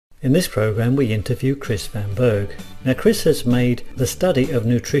In this program we interview Chris Vanberg. Now Chris has made the study of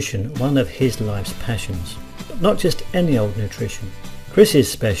nutrition one of his life's passions, but not just any old nutrition.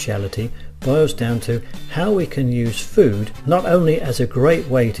 Chris's speciality boils down to how we can use food not only as a great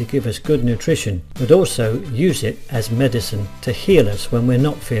way to give us good nutrition, but also use it as medicine to heal us when we're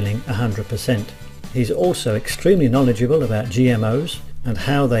not feeling 100%. He's also extremely knowledgeable about GMOs and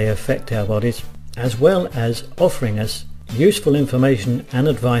how they affect our bodies, as well as offering us useful information and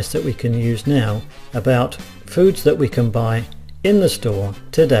advice that we can use now about foods that we can buy in the store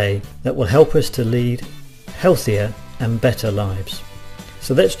today that will help us to lead healthier and better lives.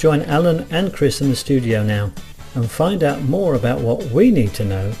 So let's join Alan and Chris in the studio now and find out more about what we need to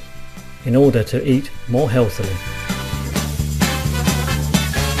know in order to eat more healthily.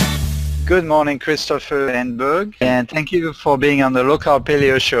 Good morning, Christopher Vanberg, and thank you for being on the Local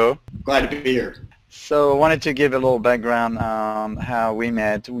Paleo Show. Glad to be here. So I wanted to give a little background on how we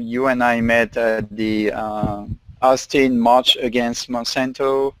met. You and I met at the Austin March Against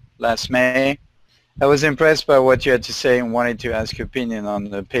Monsanto last May. I was impressed by what you had to say and wanted to ask your opinion on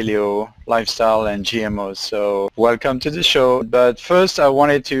the paleo lifestyle and GMOs. So welcome to the show. But first I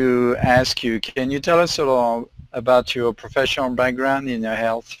wanted to ask you, can you tell us a little about your professional background in the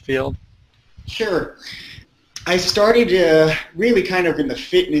health field? Sure. I started really kind of in the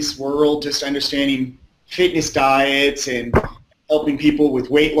fitness world, just understanding fitness diets and helping people with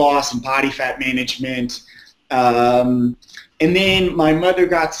weight loss and body fat management. And then my mother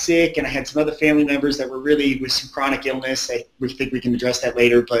got sick, and I had some other family members that were really with some chronic illness. We think we can address that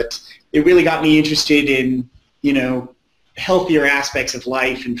later, but it really got me interested in, healthier aspects of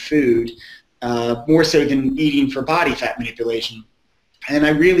life and food, more so than eating for body fat manipulation. And I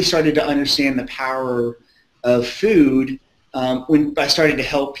really started to understand the power of food when I started to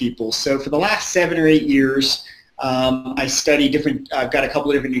help people. So for the last 7 or 8 years, I studied I've got a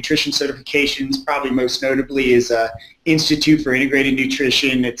couple of different nutrition certifications. Probably most notably is Institute for Integrated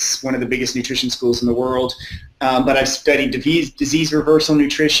Nutrition. It's one of the biggest nutrition schools in the world. But I've studied disease reversal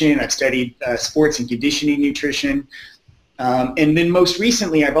nutrition. I've studied sports and conditioning nutrition. And then most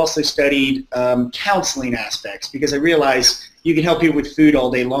recently, I've also studied counseling aspects, because I realized you can help people with food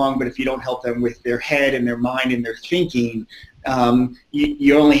all day long, but if you don't help them with their head and their mind and their thinking,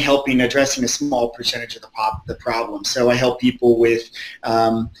 you're only helping addressing a small percentage of the problem. So I help people with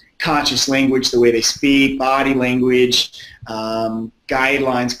conscious language, the way they speak, body language,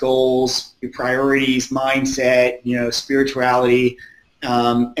 guidelines, goals, priorities, mindset, spirituality,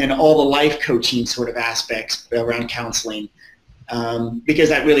 and all the life coaching sort of aspects around counseling, because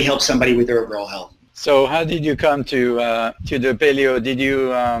that really helps somebody with their overall health. So how did you come to the paleo? Did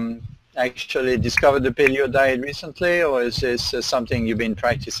you actually discover the paleo diet recently, or is this something you've been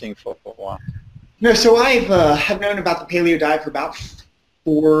practicing for a while? No, so I've known about the paleo diet for about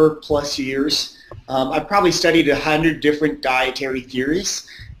 4+ years. I've probably studied 100 different dietary theories,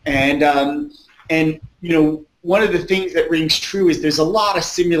 and one of the things that rings true is there's a lot of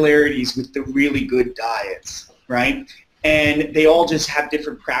similarities with the really good diets, right? And they all just have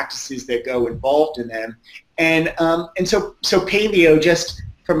different practices that go involved in them. And so paleo, just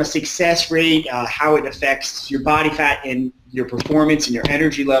from a success rate, how it affects your body fat and your performance and your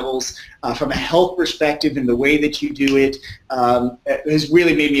energy levels, from a health perspective and the way that you do it, has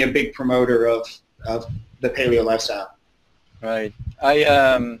really made me a big promoter of the paleo lifestyle. Right.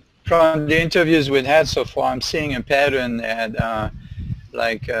 From the interviews we've had so far, I'm seeing a pattern that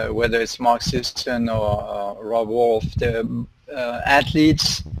whether it's Mark Sisson or Rob Wolf, the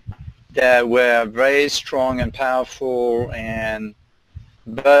athletes that were very strong and powerful,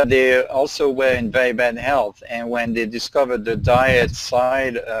 but they also were in very bad health. And when they discovered the diet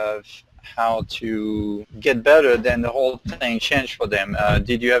side of how to get better, then the whole thing changed for them.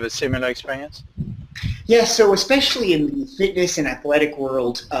 Did you have a similar experience? Yeah, so especially in the fitness and athletic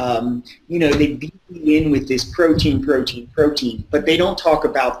world, they beat you in with this protein, but they don't talk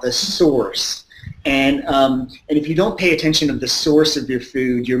about the source. And if you don't pay attention to the source of your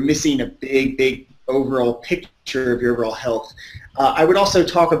food, you're missing a big overall picture of your overall health. I would also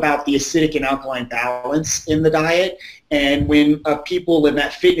talk about the acidic and alkaline balance in the diet. And when people in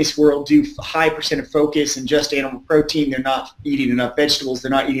that fitness world do high percent of focus and just animal protein, they're not eating enough vegetables,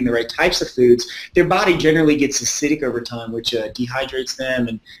 they're not eating the right types of foods, their body generally gets acidic over time, which dehydrates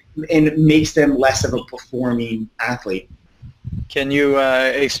them and makes them less of a performing athlete. Can you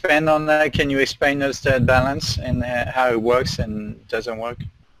expand on that? Can you explain us that balance and how it works and doesn't work?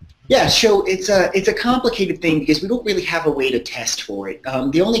 Yeah, so it's a complicated thing because we don't really have a way to test for it.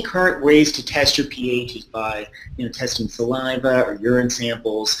 The only current ways to test your pH is by testing saliva or urine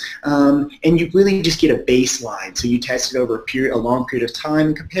samples, and you really just get a baseline. So you test it over a long period of time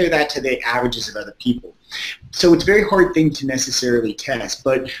and compare that to the averages of other people. So it's a very hard thing to necessarily test,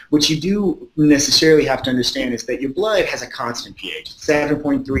 but what you do necessarily have to understand is that your blood has a constant pH,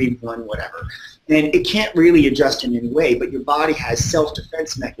 7.3, 1, whatever. And it can't really adjust in any way, but your body has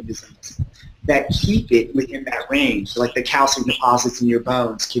self-defense mechanisms that keep it within that range. Like the calcium deposits in your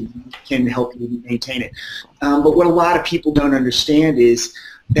bones can help you maintain it. But what a lot of people don't understand is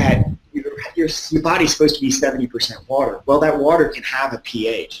that your body's supposed to be 70% water. Well, that water can have a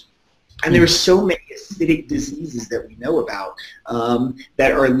pH. And there are so many acidic diseases that we know about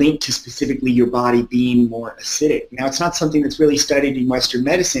that are linked to specifically your body being more acidic. Now, it's not something that's really studied in Western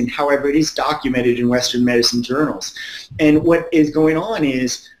medicine. However, it is documented in Western medicine journals. And what is going on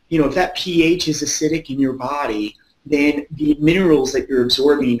is, if that pH is acidic in your body, then the minerals that you're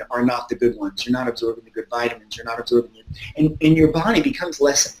absorbing are not the good ones. You're not absorbing the good vitamins. You're not absorbing it. And your body becomes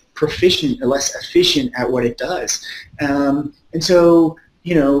less proficient or less efficient at what it does. And so,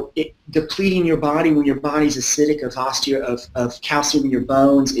 depleting your body when your body's acidic of calcium in your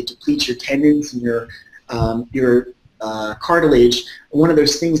bones, it depletes your tendons and your cartilage. One of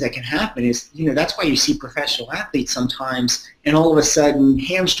those things that can happen is, that's why you see professional athletes sometimes, and all of a sudden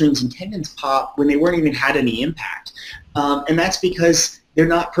hamstrings and tendons pop when they weren't even had any impact. And that's because they're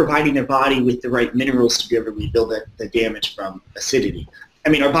not providing their body with the right minerals to be able to rebuild the damage from acidity. I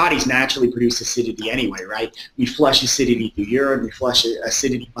mean, our bodies naturally produce acidity anyway, right? We flush acidity through urine, we flush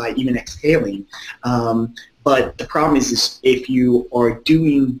acidity by even exhaling. But the problem is if you are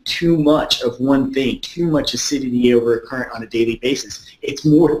doing too much of one thing, too much acidity on a daily basis, it's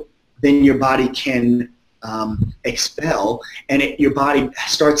more than your body can expel, and your body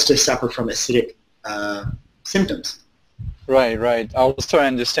starts to suffer from acidic symptoms. Right, right. I also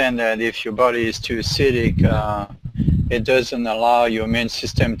understand that if your body is too acidic, it doesn't allow your immune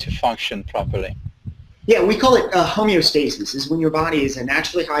system to function properly. Yeah, we call it homeostasis, is when your body is a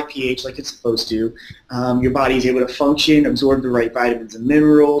naturally high pH like it's supposed to. Your body is able to function, absorb the right vitamins and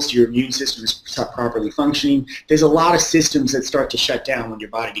minerals, your immune system is properly functioning. There's a lot of systems that start to shut down when your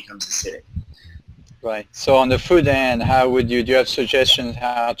body becomes acidic. Right. So on the food end, do you have suggestions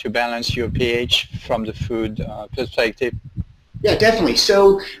how to balance your pH from the food perspective? Yeah, definitely.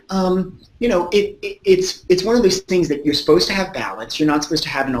 So, it's one of those things that you're supposed to have balance. You're not supposed to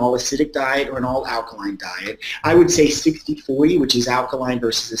have an all acidic diet or an all alkaline diet. I would say 60-40, which is alkaline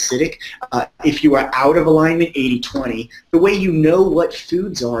versus acidic. If you are out of alignment, 80-20. The way you know what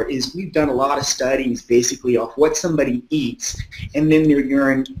foods are is we've done a lot of studies basically off what somebody eats and then their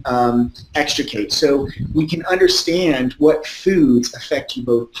urine extricates. So we can understand what foods affect you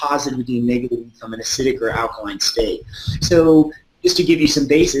both positively and negatively from an acidic or alkaline state. So just to give you some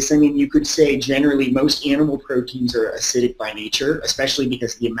basis, I mean, you could say generally most animal proteins are acidic by nature, especially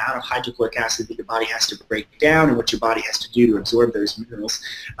because the amount of hydrochloric acid that your body has to break down and what your body has to do to absorb those minerals.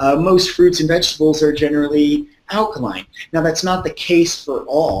 Most fruits and vegetables are generally alkaline. Now, that's not the case for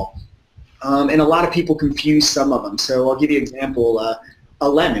all, and a lot of people confuse some of them. So I'll give you an example, a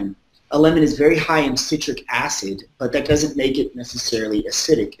lemon. A lemon is very high in citric acid, but that doesn't make it necessarily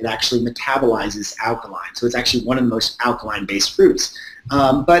acidic. It actually metabolizes alkaline. So it's actually one of the most alkaline-based fruits.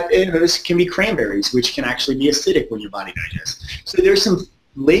 But those can be cranberries, which can actually be acidic when your body digests. So there's some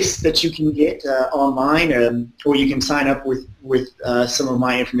lists that you can get online, or you can sign up with some of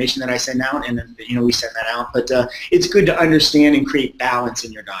my information that I send out, and then, we send that out. But it's good to understand and create balance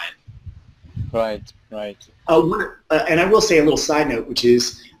in your diet. Right, right. And I will say a little side note, which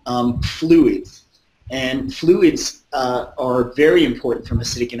is fluids. And fluids are very important from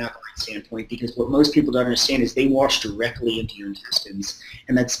acidic and alkaline standpoint, because what most people don't understand is they wash directly into your intestines,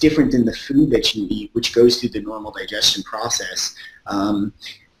 and that's different than the food that you eat, which goes through the normal digestion process.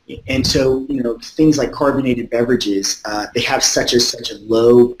 And so, things like carbonated beverages, they have such a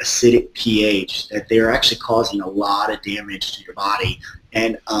low acidic pH that they're actually causing a lot of damage to your body.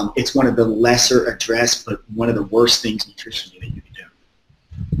 And it's one of the lesser addressed, but one of the worst things nutritionally that you can do.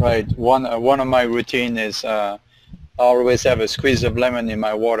 Right. One of my routine is I always have a squeeze of lemon in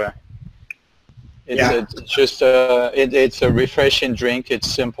my water. It's a refreshing drink.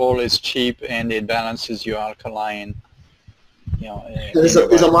 It's simple, it's cheap, and it balances your alkaline. There's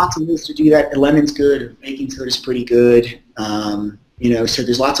a lots of ways to do that. Lemon's good. Baking soda is pretty good. So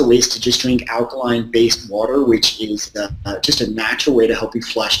there's lots of ways to just drink alkaline-based water, which is just a natural way to help you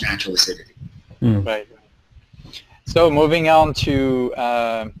flush natural acidity. Right. So moving on to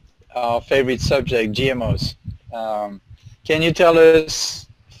our favorite subject, GMOs. Can you tell us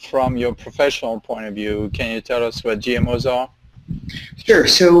from your professional point of view, can you tell us what GMOs are? Sure.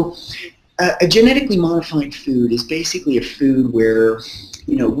 So a genetically modified food is basically a food where,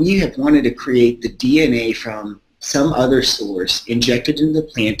 we have wanted to create the DNA from some other source, injected into the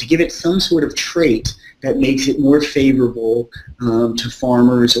plant to give it some sort of trait that makes it more favorable to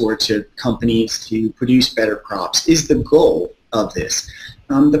farmers or to companies to produce better crops, is the goal of this.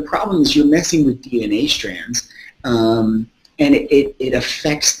 The problem is you're messing with DNA strands, and it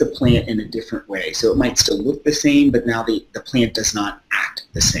affects the plant in a different way. So it might still look the same, but now the plant does not act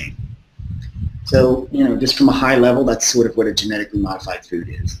the same. So, just from a high level, that's sort of what a genetically modified food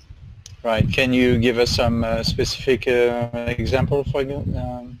is. Right. Can you give us some specific example for you?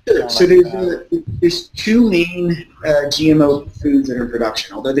 Sure. So there's two main GMO foods that are in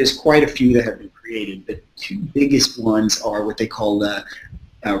production, although there's quite a few that have been created. The two biggest ones are what they call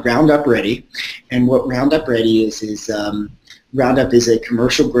Roundup Ready. And what Roundup Ready is Roundup is a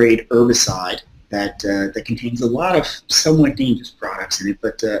commercial grade herbicide that contains a lot of somewhat dangerous products in it,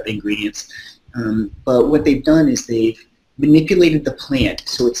 but ingredients. But what they've done is they've manipulated the plant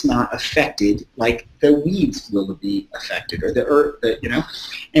so it's not affected like the weeds will be affected, or the herb,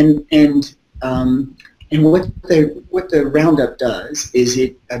 and what the Roundup does is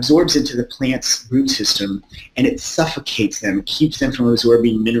it absorbs into the plant's root system and it suffocates them, keeps them from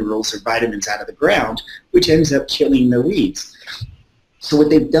absorbing minerals or vitamins out of the ground, which ends up killing the weeds. So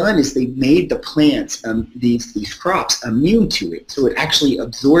what they've done is they've made the plants, these crops, immune to it. So it actually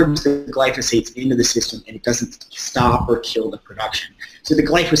absorbs the glyphosates into the system and it doesn't stop or kill the production. So the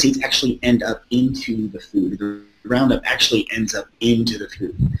glyphosates actually end up into the food. The Roundup actually ends up into the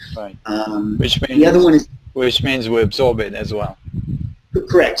food. Right. Which means, the other one is, which means we absorb it as well.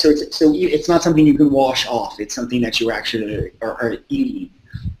 Correct. So it's not something you can wash off. It's something that you actually are eating.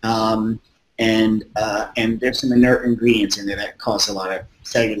 And there's some inert ingredients in there that cause a lot of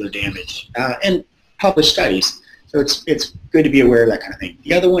cellular damage, and published studies. So it's good to be aware of that kind of thing.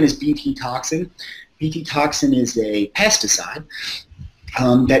 The other one is Bt toxin. Bt toxin is a pesticide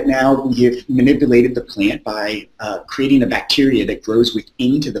that now we have manipulated the plant by creating a bacteria that grows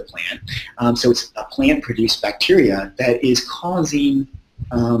into the plant. So it's a plant-produced bacteria that is causing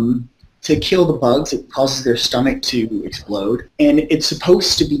to kill the bugs. It causes their stomach to explode, and it's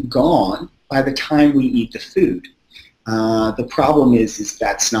supposed to be gone by the time we eat the food. The problem is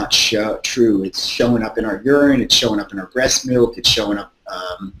that's not true. It's showing up in our urine, it's showing up in our breast milk, it's showing up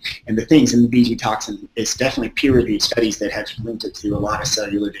in the things. And the Bt toxin is definitely peer-reviewed studies that have linked it to a lot of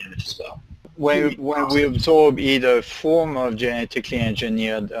cellular damage as well. When we absorb either form of genetically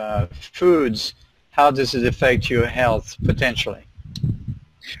engineered foods, how does it affect your health potentially?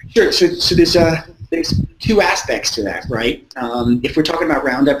 Sure. So there's two aspects to that, right? If we're talking about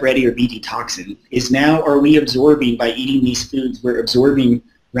Roundup Ready or Bt toxin, is now are we absorbing, by eating these foods, we're absorbing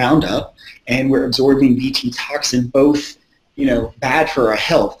Roundup and we're absorbing Bt toxin, both, bad for our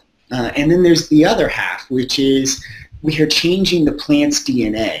health. And then there's the other half, which is we are changing the plant's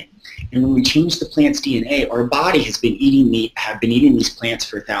DNA. And when we change the plant's DNA, our body have been eating these plants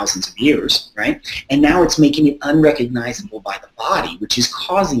for thousands of years, right? And now it's making it unrecognizable by the body, which is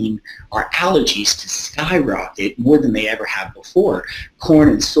causing our allergies to skyrocket more than they ever have before. Corn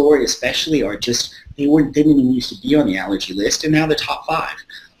and soy especially are just, they didn't even used to be on the allergy list, and now they're top 5,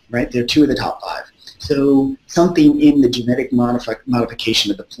 right? They're 2 of the top 5. So something in the genetic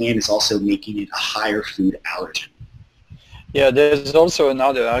modification of the plant is also making it a higher food allergen. Yeah, there's also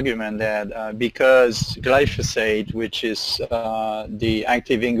another argument that because glyphosate, which is the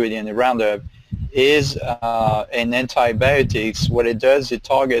active ingredient in Roundup, is an antibiotic, what it does, it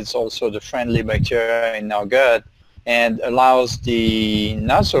targets also the friendly bacteria in our gut and allows the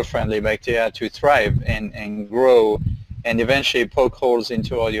not so friendly bacteria to thrive and grow and eventually poke holes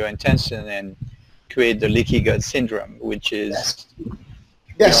into all your intestine and create the leaky gut syndrome, which is to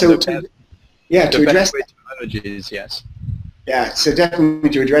address allergies, yes. Yeah, so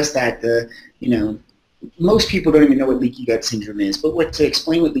definitely to address that, most people don't even know what leaky gut syndrome is, but to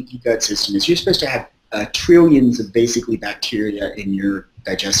explain what leaky gut system is, you're supposed to have trillions of basically bacteria in your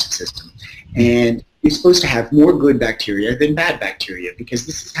digestive system. And you're supposed to have more good bacteria than bad bacteria, because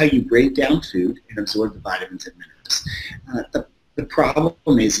this is how you break down food and absorb the vitamins and minerals. The problem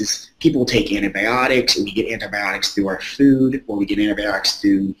is people take antibiotics, and we get antibiotics through our food, or we get antibiotics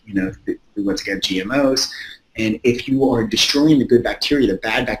through, through once again, GMOs. And if you are destroying the good bacteria, the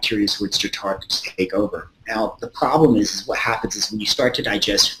bad bacteria is what you're targeted to take over. Now, the problem is what happens is when you start to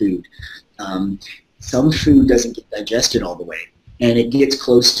digest food, some food doesn't get digested all the way. And it gets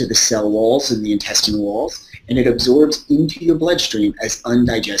close to the cell walls and the intestinal walls, and it absorbs into your bloodstream as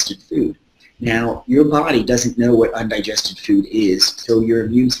undigested food. Now, your body doesn't know what undigested food is, so your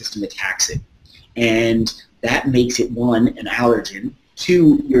immune system attacks it. And that makes it, one, an allergen.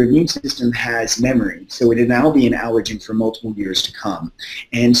 Two, your immune system has memory, so it'll now be an allergen for multiple years to come.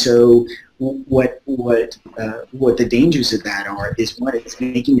 And so what the dangers of that are is, one, it's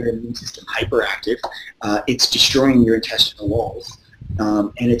making your immune system hyperactive. It's destroying your intestinal walls.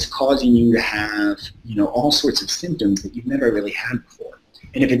 And it's causing you to have, all sorts of symptoms that you've never really had before.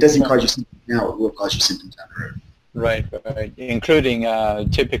 And if it doesn't cause you symptoms now, it will cause you symptoms down the road. Right, right. Including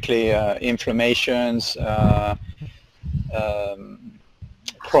typically inflammations,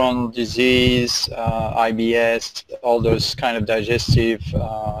 Crohn's disease, IBS, all those kind of digestive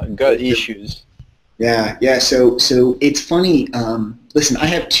gut issues. Yeah. So it's funny. Listen, I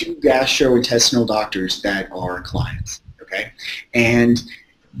have 2 gastrointestinal doctors that are clients. Okay, and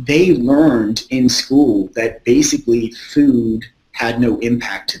they learned in school that basically food had no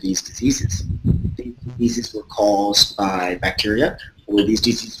impact to these diseases. These diseases were caused by bacteria, or these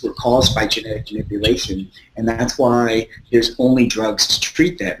diseases were caused by genetic manipulation, and that's why there's only drugs to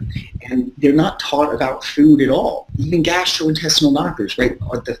treat them. And they're not taught about food at all. Even gastrointestinal doctors, right,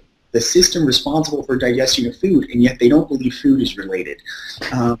 are the system responsible for digestion of food, and yet they don't believe food is related.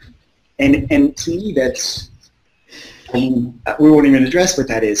 And to me, that's, we won't even address what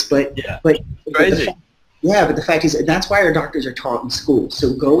that is, but crazy. But the fact is, that's why our doctors are taught in school.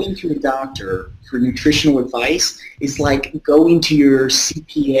 So going to a doctor for nutritional advice is like going to your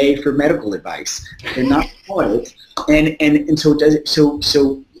CPA for medical advice. They're not taught it, and so does it.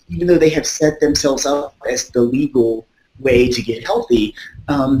 So even though they have set themselves up as the legal way to get healthy,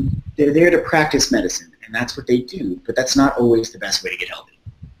 they're there to practice medicine, and that's what they do. But that's not always the best way to get healthy.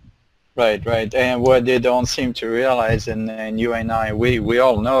 Right, right. And what they don't seem to realize, and you and I, we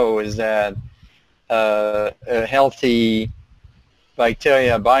all know, is that a healthy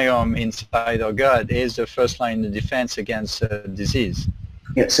bacteria biome inside our gut is the first line of defense against disease.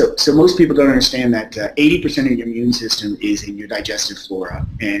 Yeah, so most people don't understand that 80% of your immune system is in your digestive flora,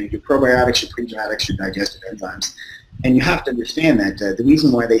 and your probiotics, your prebiotics, your digestive enzymes. And you have to understand that the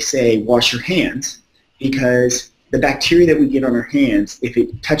reason why they say wash your hands, because the bacteria that we get on our hands, if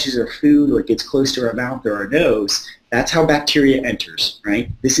it touches our food or it gets close to our mouth or our nose, that's how bacteria enters, right?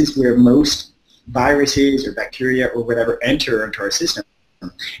 This is where most viruses or bacteria or whatever enter into our system.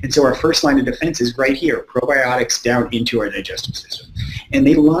 And so our first line of defense is right here, probiotics down into our digestive system. And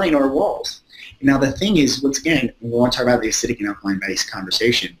they line our walls. Now the thing is, once again, we want to talk about the acidic and alkaline-based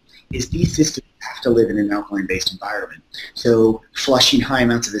conversation, is these systems have to live in an alkaline-based environment. So flushing high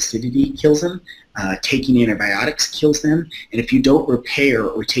amounts of acidity kills them. Taking antibiotics kills them. And if you don't repair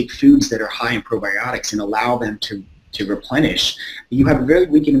or take foods that are high in probiotics and allow them to replenish, you have a very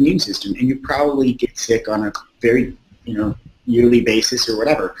weakened immune system, and you probably get sick on a very, yearly basis or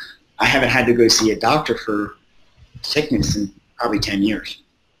whatever. I haven't had to go see a doctor for sickness in probably 10 years.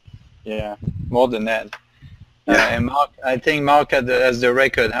 Yeah, more than that. And Mark, I think Mark has the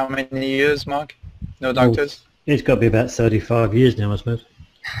record. How many years, Mark? No doctors? It's got to be about 35 years now, I suppose.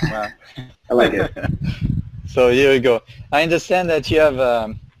 Wow. I like it. So here we go. I understand that you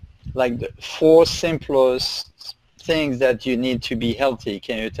have like the 4 simplest things that you need to be healthy.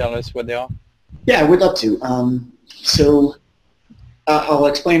 Can you tell us what they are? Yeah, I would love to. So I'll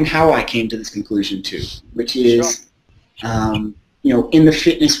explain how I came to this conclusion too, which is, in the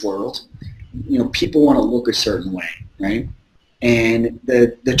fitness world, people want to look a certain way, right? And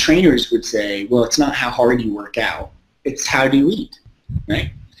the trainers would say, well, it's not how hard you work out, it's how do you eat,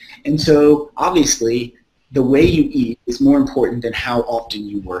 right? And so obviously the way you eat is more important than how often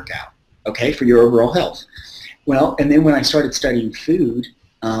you work out, okay, for your overall health. Well, and then when I started studying food,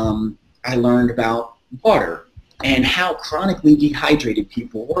 I learned about water and how chronically dehydrated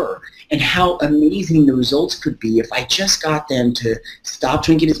people were and how amazing the results could be if I just got them to stop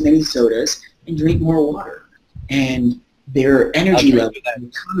drinking as many sodas and drink more water. And their energy level, their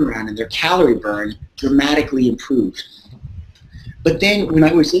turnaround, and their calorie burn dramatically improved. But then when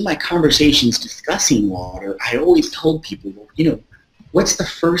I was in my conversations discussing water, I always told people, what's the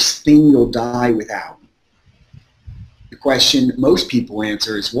first thing you'll die without? The question most people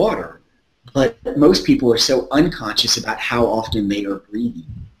answer is water. But most people are so unconscious about how often they are breathing.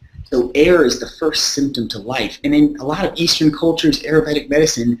 So air is the first symptom to life. And in a lot of Eastern cultures, Ayurvedic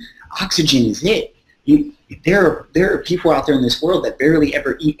medicine, oxygen is it. There are people out there in this world that barely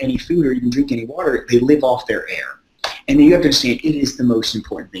ever eat any food or even drink any water. They live off their air. And you have to understand, it is the most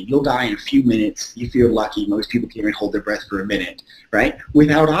important thing. You'll die in a few minutes. If you're lucky, most people can't even hold their breath for a minute, right,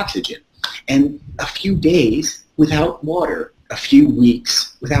 without oxygen. And a few days without water, a few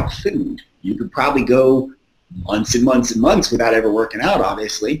weeks without food. You could probably go months and months and months without ever working out,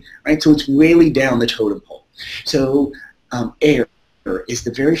 obviously, right? So it's really down the totem pole. So air is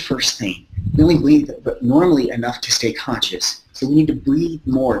the very first thing. We only breathe, but normally enough to stay conscious. So we need to breathe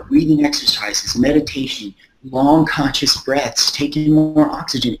more, breathing exercises, meditation, long conscious breaths, taking more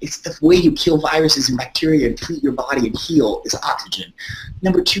oxygen. It's the way you kill viruses and bacteria and treat your body and heal is oxygen.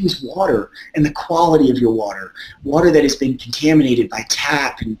 Number 2 is water and the quality of your water. Water that has been contaminated by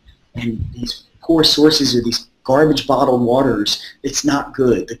tap and these poor sources or these garbage bottled waters, it's not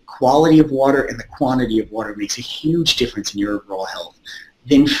good. The quality of water and the quantity of water makes a huge difference in your overall health.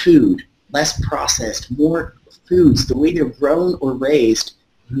 Then food, less processed, more foods, the way they're grown or raised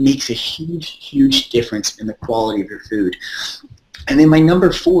makes a huge, huge difference in the quality of your food. And then my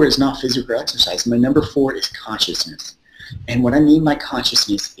number 4 is not physical exercise. My number 4 is consciousness. And what I mean by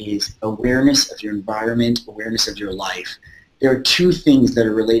consciousness is awareness of your environment, awareness of your life. There are 2 things that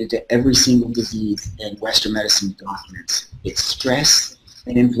are related to every single disease in Western medicine documents. It's stress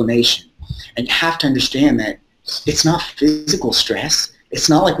and inflammation. And you have to understand that it's not physical stress. It's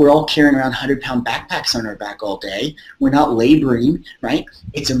not like we're all carrying around 100-pound backpacks on our back all day. We're not laboring, right?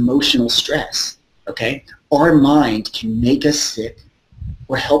 It's emotional stress, okay? Our mind can make us sick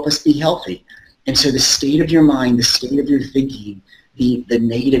or help us be healthy. And so the state of your mind, the state of your thinking, the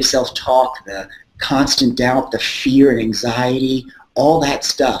negative self-talk, the constant doubt, the fear and anxiety, all that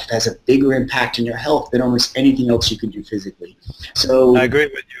stuff has a bigger impact on your health than almost anything else you can do physically. So I agree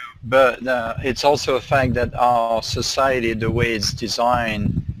with you, but it's also a fact that our society, the way it's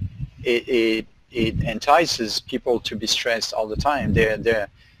designed, it entices people to be stressed all the time.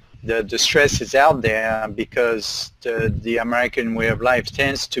 The stress is out there because the American way of life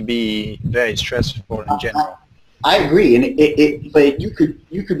tends to be very stressful in general. I agree, and but you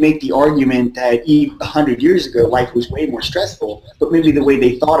could make the argument that 100 years ago life was way more stressful, but maybe the way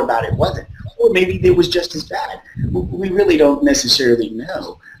they thought about it wasn't, or maybe it was just as bad. We really don't necessarily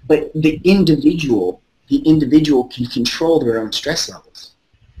know. But the individual can control their own stress levels.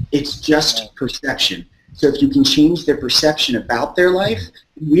 It's just perception. So if you can change their perception about their life,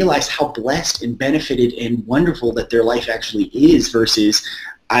 realize how blessed and benefited and wonderful that their life actually is versus,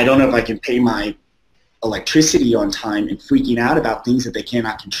 I don't know if I can pay my electricity on time and freaking out about things that they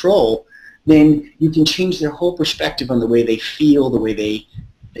cannot control, then you can change their whole perspective on the way they feel, the way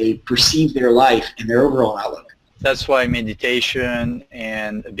they perceive their life and their overall outlook. That's why meditation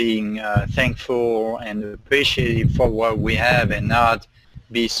and being thankful and appreciative for what we have and not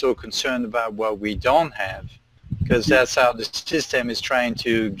be so concerned about what we don't have, because that's how the system is trying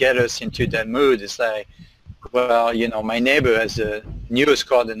to get us into that mood. It's like, well, you know, my neighbor has a newest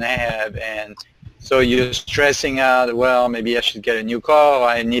car than I have, and so you're stressing out, well, maybe I should get a new car,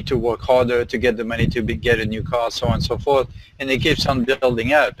 I need to work harder to get the money to get a new car, so on and so forth. And it keeps on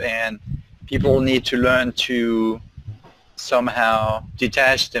building up. And people need to learn to somehow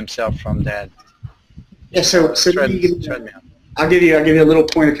detach themselves from that. Yeah, so I'll give you a little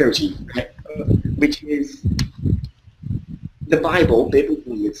point of coaching, right? Which is the Bible,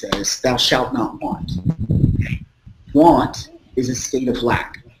 biblically it says, thou shalt not want. Okay? Want is a state of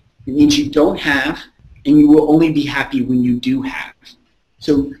lack. It means you don't have, and you will only be happy when you do have.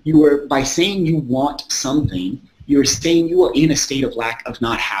 So you are, by saying you want something, you're saying you are in a state of lack of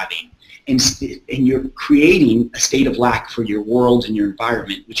not having. And you're creating a state of lack for your world and your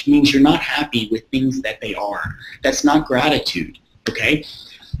environment, which means you're not happy with things that they are. That's not gratitude, okay?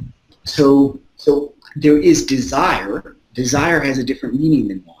 So there is desire. Desire has a different meaning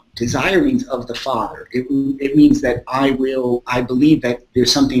than want. Desire means of the Father. It means that I believe that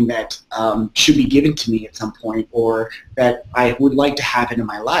there's something that should be given to me at some point, or that I would like to have it in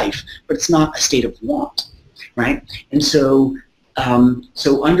my life, but it's not a state of want, right? And so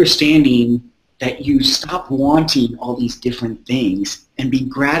understanding that you stop wanting all these different things and be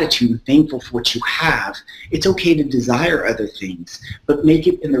gratitude and thankful for what you have. It's okay to desire other things, but make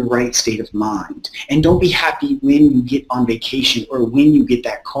it in the right state of mind. And don't be happy when you get on vacation or when you get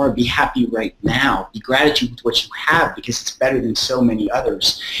that car. Be happy right now. Be gratitude with what you have, because it's better than so many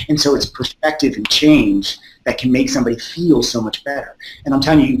others. And so it's perspective and change that can make somebody feel so much better. And I'm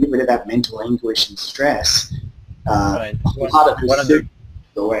telling you, you get rid of that mental anguish and stress. Right. A lot of this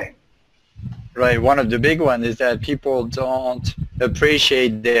go away. Right. One of the big ones is that people don't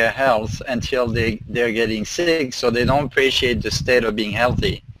appreciate their health until they're getting sick, so they don't appreciate the state of being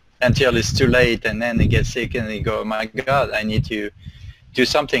healthy until it's too late, and then they get sick and they go, oh my God, I need to do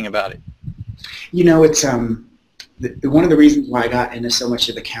something about it. You know, it's one of the reasons why I got into so much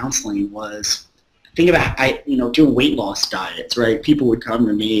of the counseling was, think about, doing weight loss diets, right? People would come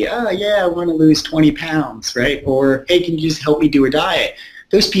to me, oh yeah, I want to lose 20 pounds, right? Or, hey, can you just help me do a diet?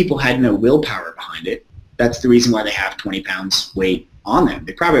 Those people had no willpower behind it. that's the reason why they have 20 pounds weight on them.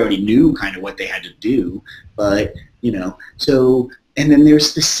 They probably already knew kind of what they had to do, but, you know, so, and then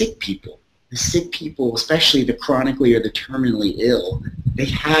there's the sick people. The sick people, especially the chronically or the terminally ill, they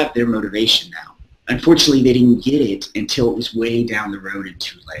have their motivation now. Unfortunately, they didn't get it until it was way down the road and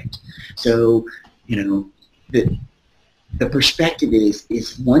too late. So, you know, the perspective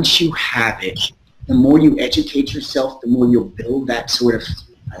is once you have it, the more you educate yourself, the more you'll build that sort of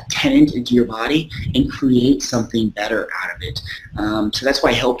tenant into your body and create something better out of it. So that's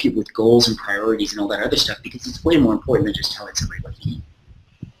why I help people with goals and priorities and all that other stuff, because it's way more important than just telling somebody what to eat.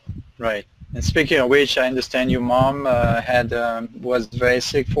 Right. And speaking of which, I understand your mom was very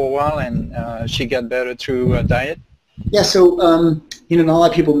sick for a while, and she got better through diet. Yeah, so you know, not a lot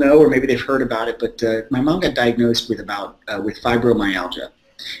of people know, or maybe they've heard about it, but my mom got diagnosed with with fibromyalgia,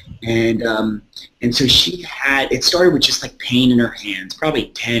 and so she had, it started with just like pain in her hands, probably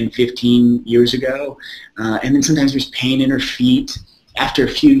 10, 15 years ago, and then sometimes there's pain in her feet. After a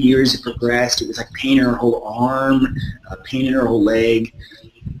few years, it progressed. It was like pain in her whole arm, pain in her whole leg.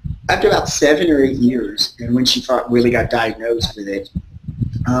 After about 7 or 8 years, and when she really got diagnosed with it,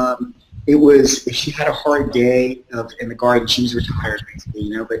 it was, if she had a hard day in the garden, she was retired basically,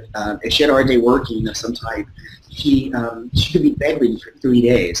 you know, but if she had a hard day working of some type, she could be bedridden for 3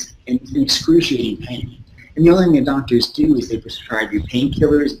 days in excruciating pain. And the only thing the doctors do is they prescribe you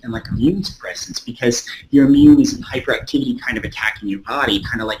painkillers and like immune suppressants, because your immune is in hyperactivity kind of attacking your body,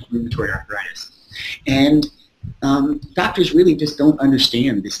 kind of like rheumatoid arthritis. And doctors really just don't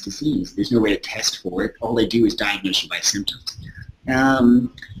understand this disease. There's no way to test for it. All they do is diagnose you by symptoms.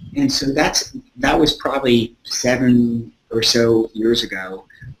 And so that was probably 7 or so years ago,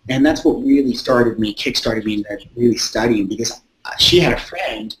 and that's what really kickstarted me into really studying, because she had a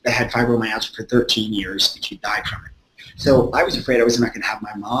friend that had fibromyalgia for 13 years, and she died from it. So I was afraid I was not going to have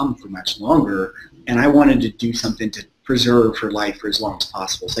my mom for much longer, and I wanted to do something to preserve her life for as long as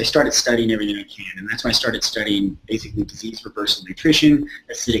possible. So I started studying everything I can, and that's when I started studying basically disease reversal nutrition,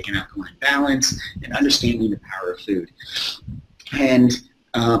 acidic and alkaline balance, and understanding the power of food. And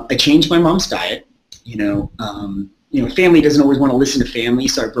I changed my mom's diet. You know, family doesn't always want to listen to family,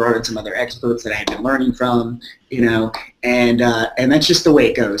 so I brought in some other experts that I had been learning from, you know, and that's just the way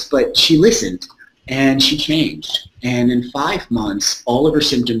it goes. But she listened, and she changed. And in 5 months, all of her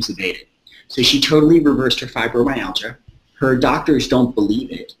symptoms abated. So she totally reversed her fibromyalgia. Her doctors don't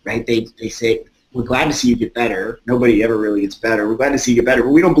believe it, right? They say, we're glad to see you get better. Nobody ever really gets better. We're glad to see you get better, but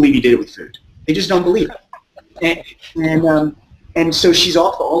we don't believe you did it with food. They just don't believe it. And so she's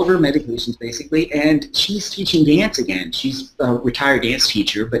off all of her medications, basically, and she's teaching dance again. She's a retired dance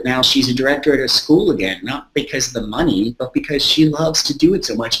teacher, but now she's a director at a school again, not because of the money, but because she loves to do it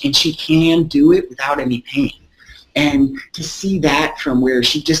so much, and she can do it without any pain. And to see that from where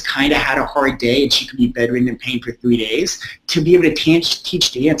she just kind of had a hard day and she could be bedridden in pain for 3 days, to be able to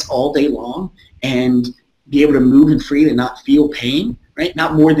teach dance all day long and be able to move and freely and not feel pain, right?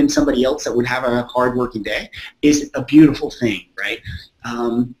 Not more than somebody else that would have a hard working day, is a beautiful thing, right?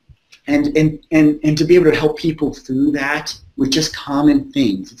 And to be able to help people through that with just common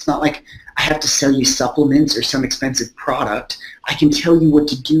things. It's not like I have to sell you supplements or some expensive product. I can tell you what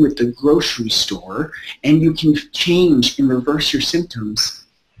to do at the grocery store, and you can change and reverse your symptoms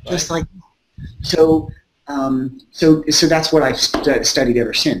just like that. So that's what I've studied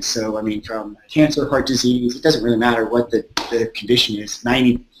ever since. So, I mean, from cancer, heart disease, it doesn't really matter what the condition is.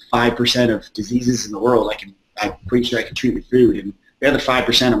 95% of diseases in the world, I'm pretty sure I can treat with food, and the other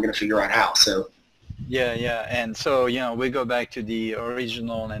 5% I'm going to figure out how. So. Yeah. And so, you know, we go back to the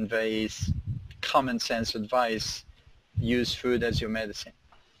original and very common sense advice: use food as your medicine.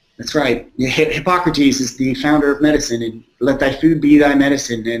 That's right. Yeah, Hippocrates is the founder of medicine, and let thy food be thy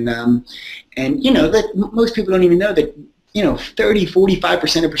medicine. And you know that most people don't even know that, you know,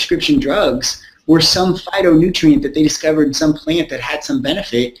 45% of prescription drugs were some phytonutrient that they discovered in some plant that had some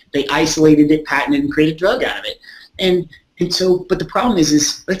benefit. They isolated it, patented, and created a drug out of it. And so, but the problem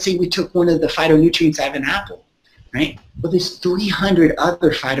is let's say we took one of the phytonutrients out of an apple, right? Well, there's 300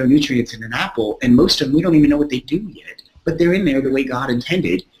 other phytonutrients in an apple, and most of them we don't even know what they do yet. But they're in there the way God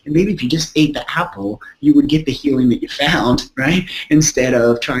intended. And maybe if you just ate the apple, you would get the healing that you found, right? Instead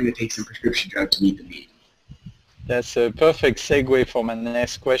of trying to take some prescription drug to meet the need. That's a perfect segue for my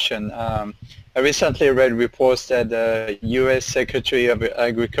next question. I recently read reports that the U.S. Secretary of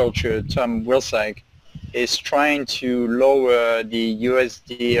Agriculture, Tom Vilsack, is trying to lower the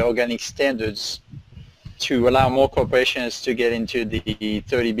USDA organic standards to allow more corporations to get into the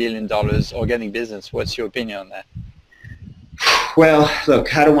 $30 billion organic business. What's your opinion on that? Well,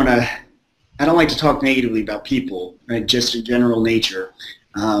 look, I don't like to talk negatively about people, right? Just in general nature.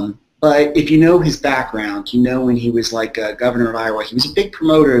 But if you know his background, you know when he was like governor of Iowa, he was a big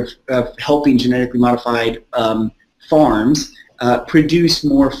promoter of helping genetically modified farms produce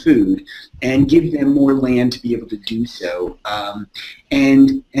more food and give them more land to be able to do so.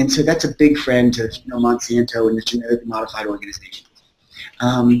 And so that's a big friend to Monsanto and the genetically modified organizations.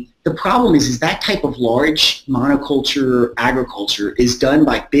 The problem is that type of large monoculture agriculture is done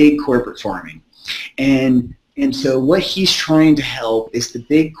by big corporate farming. And so what he's trying to help is the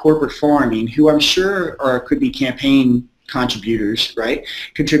big corporate farming, who I'm sure could be campaign contributors, right?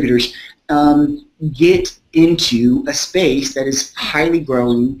 Contributors, get into a space that is highly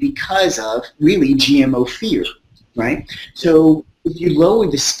growing because of really GMO fear, right? So if you lower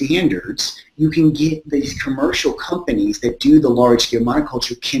the standards, you can get these commercial companies that do the large-scale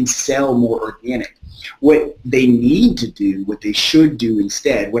monoculture can sell more organic. What they need to do, what they should do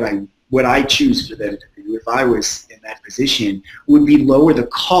instead, what I choose for them to do if I was in that position, would be lower the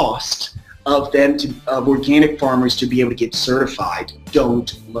cost of organic farmers to be able to get certified.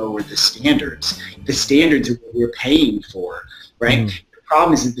 Don't lower the standards. The standards are what we're paying for, right? The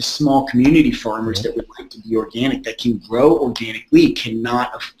problem is that the small community farmers that would like to be organic, that can grow organically,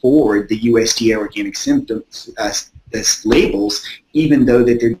 cannot afford the USDA organic labels, even though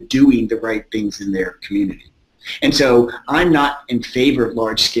that they're doing the right things in their community. And so I'm not in favor of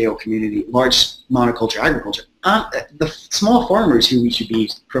large monoculture agriculture. The small farmers who we should be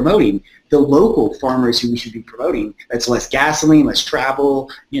promoting, the local farmers who we should be promoting, that's less gasoline, less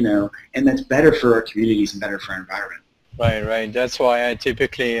travel, and that's better for our communities and better for our environment. Right. That's why I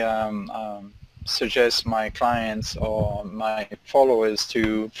typically suggest my clients or my followers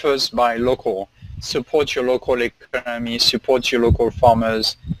to first buy local, support your local economy, support your local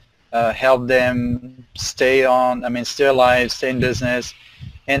farmers, help them stay alive, stay in business,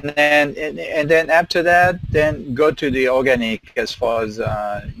 and then after that, then go to the organic as far as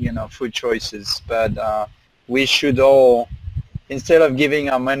food choices. But we should all, instead of giving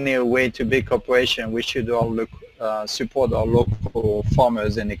our money away to big corporations, we should all support our local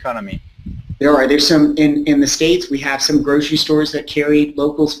farmers and economy. There's some in the States. We have some grocery stores that carry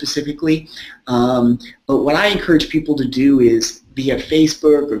local specifically, but what I encourage people to do is via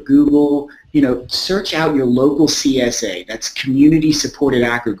Facebook or Google, search out your local CSA. That's community supported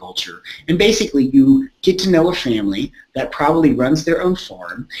agriculture, and basically you get to know a family that probably runs their own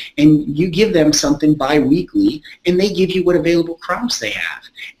farm, and you give them something bi-weekly, and they give you what available crops they have,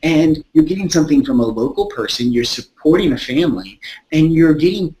 and you're getting something from a local person. You're supporting a family, and you're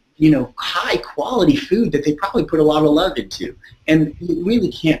getting high quality food that they probably put a lot of love into, and you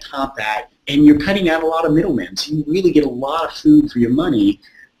really can't top that. And you're cutting out a lot of middlemen, so you really get a lot of food for your money.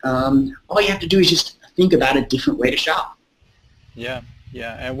 All you have to do is just think about a different way to shop. Yeah,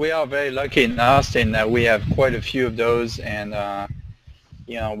 and we are very lucky in Austin that we have quite a few of those, and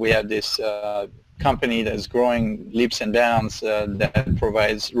we have this company that's growing leaps and bounds that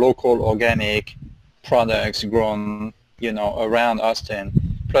provides local organic products grown around Austin.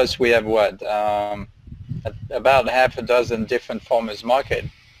 Plus we have about half a dozen different farmers market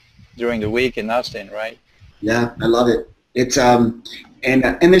during the week in Austin, right? Yeah, I love it. It's and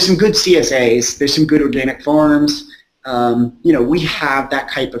there's some good CSAs. There's some good organic farms. We have that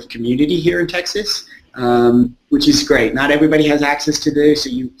type of community here in Texas, which is great. Not everybody has access to this, so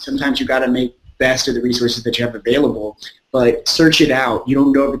sometimes you got to make best of the resources that you have available. But search it out. You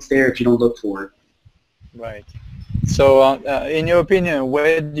don't know if it's there if you don't look for it. Right. So, in your opinion,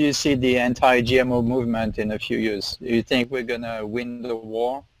 where do you see the anti-GMO movement in a few years? Do you think we're gonna win the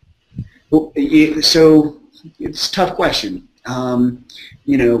war? So it's a tough question,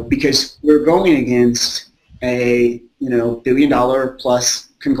 because we're going against a billion-dollar plus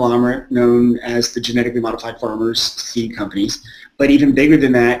conglomerate known as the genetically modified farmers seed companies. But even bigger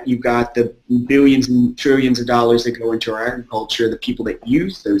than that, you've got the billions and trillions of dollars that go into our agriculture, the people that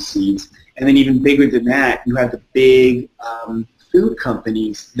use those seeds. And then even bigger than that, you have the big food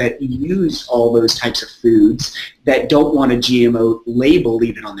companies that use all those types of foods that don't want a GMO label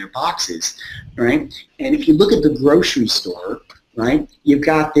even on their boxes, right? And if you look at the grocery store, right, you've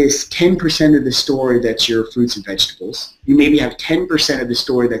got this 10% of the store that's your fruits and vegetables. You maybe have 10% of the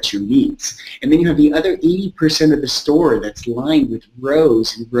store that's your meats. And then you have the other 80% of the store that's lined with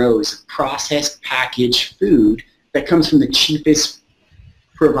rows and rows of processed packaged food that comes from the cheapest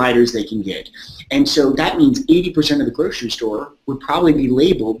providers they can get. And so that means 80% of the grocery store would probably be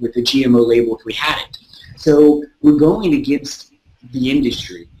labeled with the GMO label if we had it. So we're going against the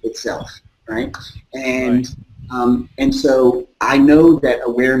industry itself, right? And so I know that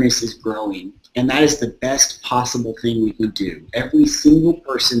awareness is growing, And that is the best possible thing we can do. Every single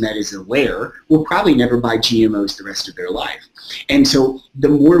person that is aware will probably never buy GMOs the rest of their life. And so the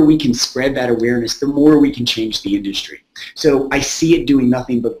more we can spread that awareness, the more we can change the industry. So I see it doing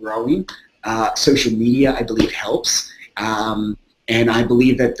nothing but growing. Social media, I believe, helps. And I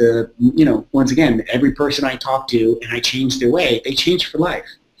believe that once again, every person I talk to and I change their way, they change for life.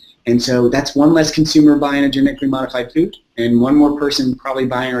 And so that's one less consumer buying a genetically modified food and one more person probably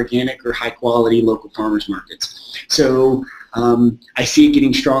buying organic or high quality local farmers markets. So I see it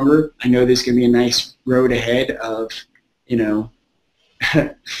getting stronger. I know there's going to be a nice road ahead of,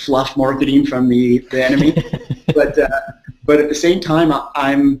 fluff marketing from the enemy. But at the same time,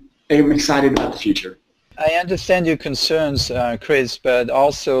 I'm excited about the future. I understand your concerns, Chris, but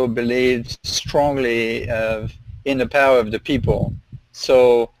also believe strongly in the power of the people.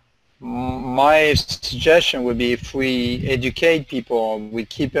 So my suggestion would be if we educate people, we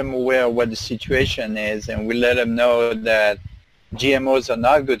keep them aware of what the situation is, and we let them know that GMOs are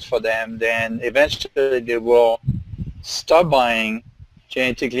not good for them, then eventually they will stop buying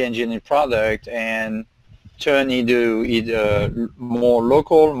genetically engineered product and turn into either more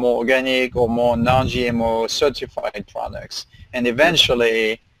local, more organic, or more non-GMO certified products. And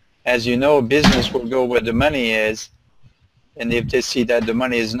eventually, as you know, business will go where the money is. And if they see that the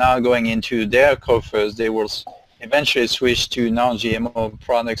money is now going into their coffers, they will eventually switch to non-GMO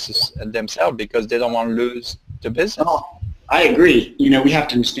products themselves because they don't want to lose the business. Oh, I agree. We have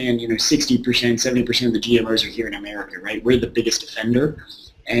to understand, 60%, 70% of the GMOs are here in America, right? We're the biggest offender,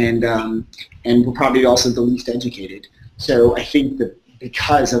 and we're probably also the least educated. So I think that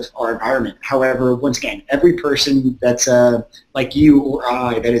because of our environment. However, once again, every person that's like you or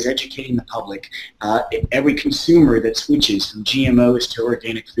I that is educating the public, every consumer that switches from GMOs to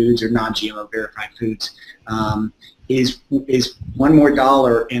organic foods or non-GMO verified foods is one more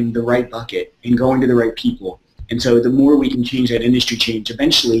dollar in the right bucket and going to the right people. And so the more we can change that industry change,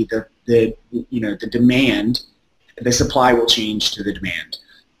 eventually the demand, the supply will change to the demand.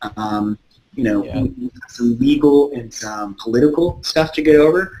 We have some legal and some political stuff to get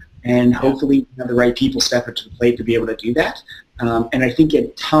over, and hopefully the right people step up to the plate to be able to do that. And I think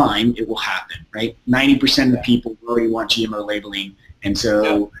in time it will happen, right? 90% of the people already want GMO labeling, and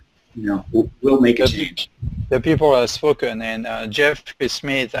so we'll make a change. The people have spoken, and Jeffrey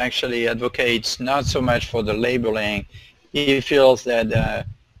Smith actually advocates not so much for the labeling. He feels that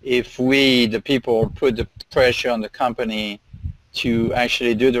if we, the people, put the pressure on the company to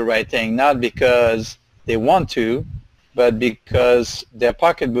actually do the right thing, not because they want to, but because their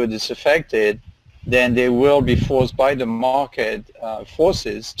pocketbook is affected, then they will be forced by the market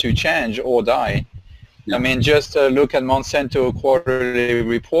forces to change or die. I mean, just look at Monsanto quarterly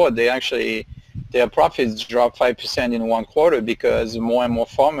report. Their profits dropped 5% in one quarter because more and more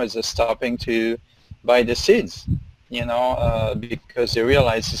farmers are stopping to buy the seeds, because they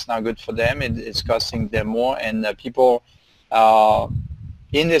realize it's not good for them. It's costing them more, and people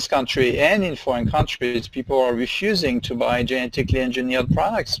in this country and in foreign countries, people are refusing to buy genetically engineered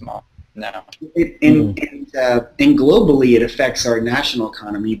products now. And globally, it affects our national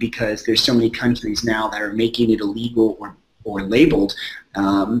economy because there's so many countries now that are making it illegal or labeled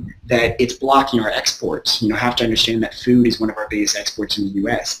that it's blocking our exports. You have to understand that food is one of our biggest exports in the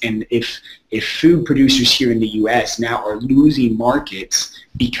U.S. And if food producers here in the U.S. now are losing markets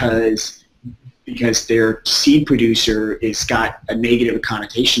because their seed producer has got a negative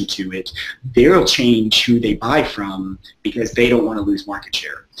connotation to it, they'll change who they buy from because they don't want to lose market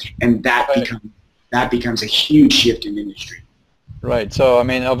share. And that becomes a huge shift in industry. Right. So, I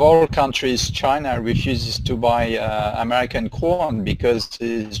mean, of all countries, China refuses to buy American corn because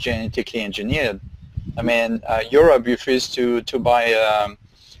it's genetically engineered. I mean, Europe refuses to buy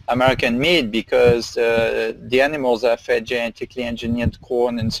American meat because the animals are fed genetically engineered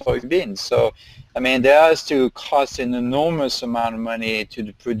corn and soybeans. So, I mean, there has to cost an enormous amount of money to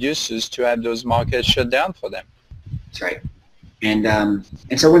the producers to have those markets shut down for them. That's right. And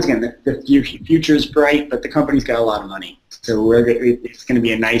so once again, the future is bright, but the company's got a lot of money. So it's going to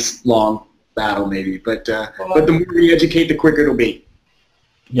be a nice, long battle maybe. But the more we educate, the quicker it'll be.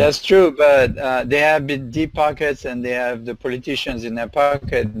 That's true, but they have deep pockets and they have the politicians in their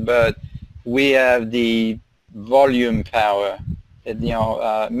pocket, but we have the volume power.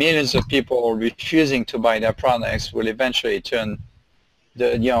 Millions of people refusing to buy their products will eventually turn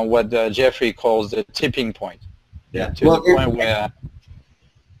what Jeffrey calls the tipping point. To the point where.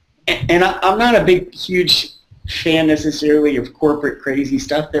 And I'm not a huge fan necessarily of corporate crazy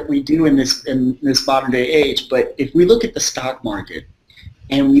stuff that we do in this modern day age, but if we look at the stock market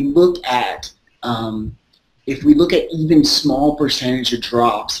and we look at if we look at even small percentage of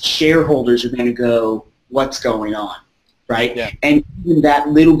drops, shareholders are going to go, what's going on, right? Yeah. And even that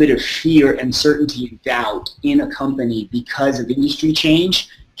little bit of fear, uncertainty, and doubt in a company because of industry change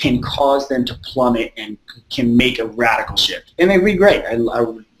can cause them to plummet and can make a radical shift. And it'd be great. I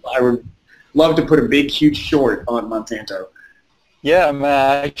would love to put a big, huge short on Monsanto. Yeah,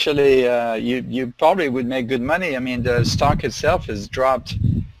 actually, you probably would make good money. I mean, the stock itself has dropped.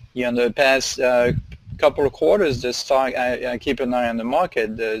 The past couple of quarters, the stock, I keep an eye on the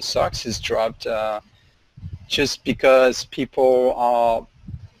market, the stocks has dropped just because people are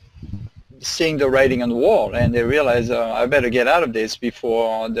seeing the writing on the wall and they realize I better get out of this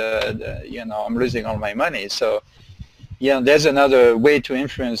before I'm losing all my money. So there's another way to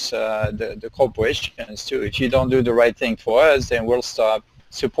influence the corporations too. If you don't do the right thing for us, then we'll stop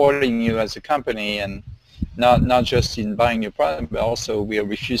supporting you as a company, and not just in buying your product, but also we'll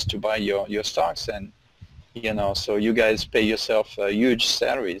refuse to buy your stocks, and so you guys pay yourself huge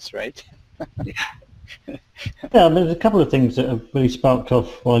salaries, right? Yeah, there's a couple of things that have really sparked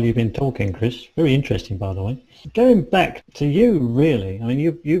off while you've been talking, Chris. Very interesting, by the way. Going back to you, really, I mean,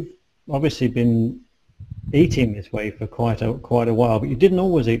 you've obviously been eating this way for quite a while, but you didn't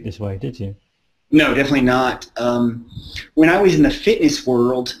always eat this way, did you? No, definitely not. When I was in the fitness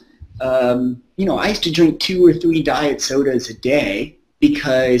world, I used to drink 2 or 3 diet sodas a day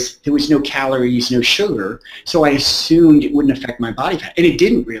because there was no calories, no sugar, so I assumed it wouldn't affect my body fat. And it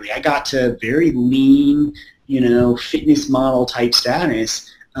didn't really. I got to very lean, fitness model type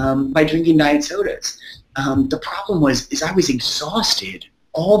status by drinking diet sodas. The problem is I was exhausted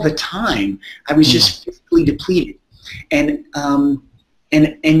all the time. I was just physically depleted. And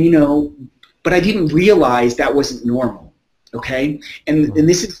but I didn't realize that wasn't normal, okay? And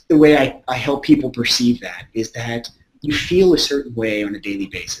this is the way I help people perceive that, is that you feel a certain way on a daily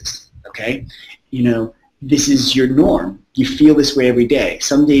basis, okay? This is your norm. You feel this way every day.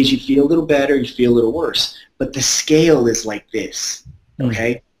 Some days you feel a little better, you feel a little worse, but the scale is like this,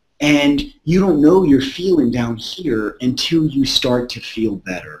 okay? And you don't know you're feeling down here until you start to feel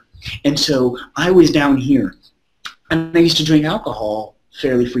better. And so I was down here, and I used to drink alcohol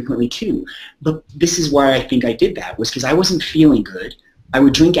fairly frequently too. But this is why I think I did that, was because I wasn't feeling good. I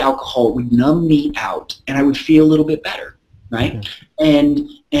would drink alcohol, it would numb me out, and I would feel a little bit better, right?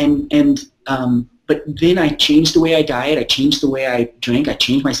 But then I changed the way I diet, I changed the way I drank, I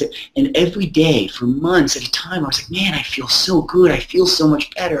changed my set, and every day for months at a time I was like, man, I feel so good, I feel so much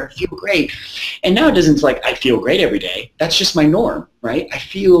better, I feel great. And now it doesn't like I feel great every day. That's just my norm, right? I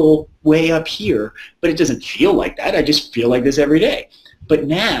feel way up here, but it doesn't feel like that. I just feel like this every day. But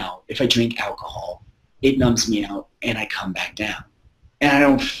now if I drink alcohol, it numbs me out and I come back down. And I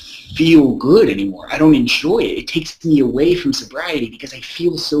don't feel good anymore. I don't enjoy it. It takes me away from sobriety because I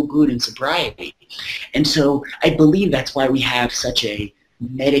feel so good in sobriety. And so I believe that's why we have such a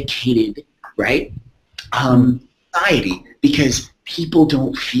medicated, right, society, because people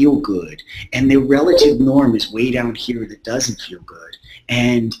don't feel good. And their relative norm is way down here that doesn't feel good.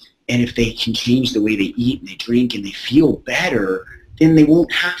 And if they can change the way they eat and they drink and they feel better, then they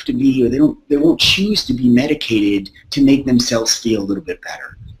won't have to be, or they won't choose to be medicated to make themselves feel a little bit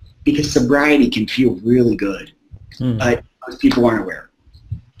better. Because sobriety can feel really good, but most people aren't aware.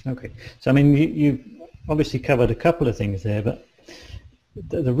 Okay, so I mean, you've obviously covered a couple of things there, but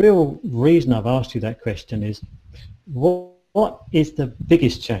the real reason I've asked you that question is, what is the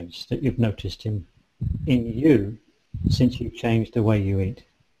biggest change that you've noticed in you since you've changed the way you eat?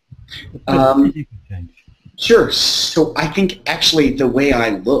 The change. Sure. So I think actually the way I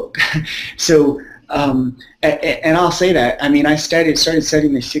look. So, and I'll say that. I mean, I started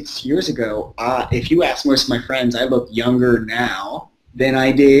studying this 6 years ago. If you ask most of my friends, I look younger now than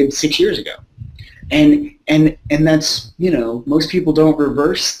I did 6 years ago. And that's, most people don't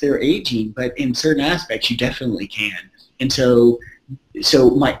reverse their aging, but in certain aspects you definitely can. And so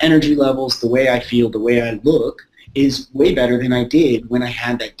my energy levels, the way I feel, the way I look is way better than I did when I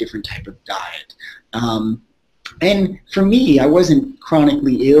had that different type of diet. And for me, I wasn't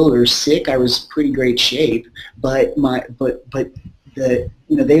chronically ill or sick. I was pretty great shape, but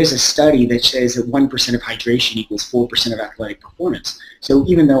there's a study that says that 1% of hydration equals 4% of athletic performance. So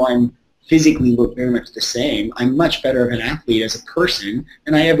even though I'm physically look very much the same, I'm much better of an athlete as a person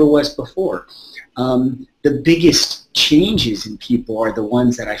than I ever was before. The biggest changes in people are the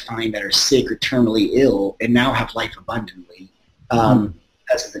ones that I find that are sick or terminally ill and now have life abundantly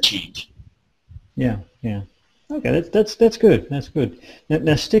because of the change. Yeah. Okay, that's good. That's good.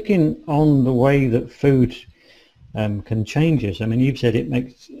 Now, sticking on the way that food can change us. I mean, you've said it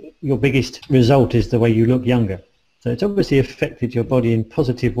makes your biggest result is the way you look younger. So it's obviously affected your body in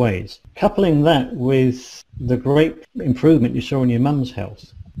positive ways. Coupling that with the great improvement you saw in your mum's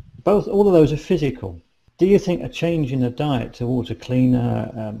health, all of those are physical. Do you think a change in the diet towards a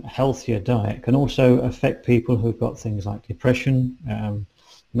cleaner, healthier diet can also affect people who've got things like depression,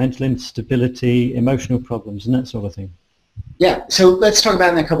 mental instability, emotional problems, and that sort of thing? Yeah, so let's talk about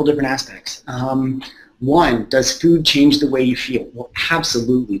it in a couple different aspects. One, does food change the way you feel? Well,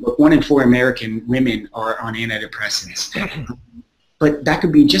 absolutely. Look, 1 in 4 American women are on antidepressants. But that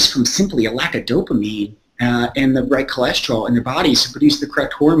could be just from simply a lack of dopamine and the right cholesterol in their bodies to produce the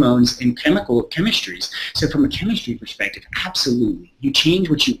correct hormones and chemistries. So from a chemistry perspective, absolutely. You change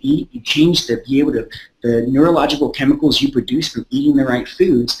what you eat, you change the neurological chemicals you produce from eating the right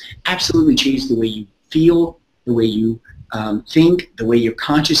foods, absolutely change the way you feel, the way you think, the way you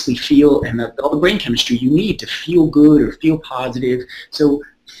consciously feel, and all the brain chemistry you need to feel good or feel positive. So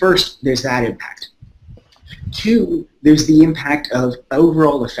first, there's that impact. 2, there's the impact of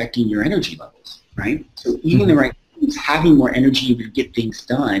overall affecting your energy levels, right? So eating the right foods, having more energy to get things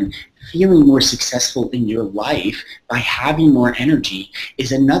done, feeling more successful in your life by having more energy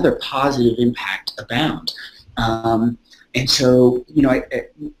is another positive impact abound. And so,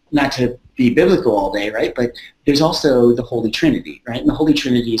 not to be biblical all day, right? But there's also the Holy Trinity, right? And the Holy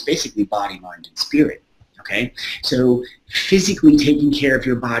Trinity is basically body, mind, and spirit, okay? So physically taking care of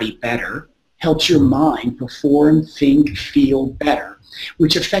your body better helps your mind perform, think, feel better,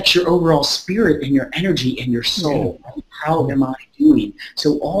 which affects your overall spirit and your energy and your soul. Right? How am I doing?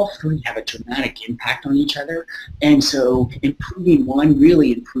 So all 3 have a dramatic impact on each other, and so improving one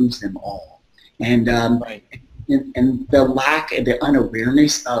really improves them all. And and the lack and the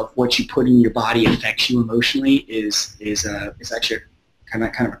unawareness of what you put in your body affects you emotionally is actually kind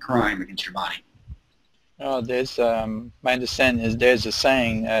of a crime against your body. Oh, there's my understanding is there's a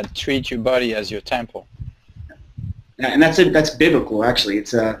saying, treat your body as your temple. And that's biblical, actually.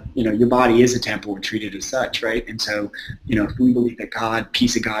 It's your body is a temple and treated as such, right? And so, if we believe that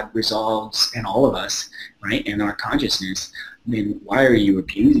peace of God resolves in all of us, right, in our consciousness, then why are you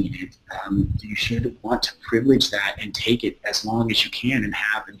abusing it? You should want to privilege that and take it as long as you can and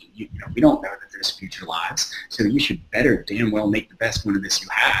have. And we don't know that there's future lives, so you should better damn well make the best one of this you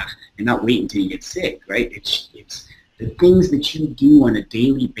have, and not wait until you get sick, right? It's the things that you do on a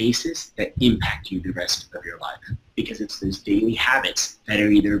daily basis that impact you the rest of your life, because it's those daily habits that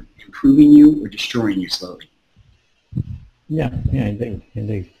are either improving you or destroying you slowly. Yeah,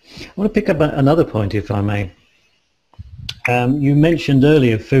 indeed. I want to pick up another point, if I may. You mentioned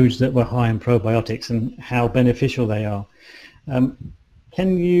earlier foods that were high in probiotics and how beneficial they are.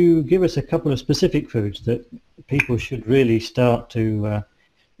 Can you give us a couple of specific foods that people should really start to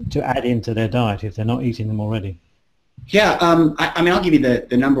add into their diet if they're not eating them already? Yeah, I'll give you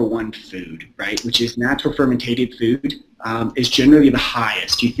the number one food, right, which is natural fermented food. Is generally the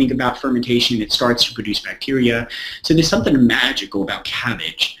highest. You think about fermentation, it starts to produce bacteria. So there's something magical about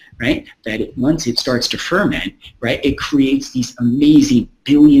cabbage, right, that once it starts to ferment, right, it creates these amazing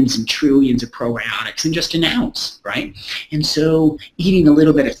billions and trillions of probiotics in just an ounce, right? And so eating a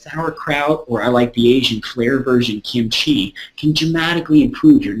little bit of sauerkraut, or I like the Asian flair version, kimchi, can dramatically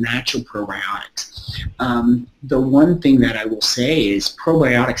improve your natural probiotics. The one thing that I will say is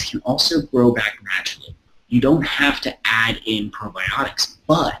probiotics can also grow back naturally. You don't have to add in probiotics,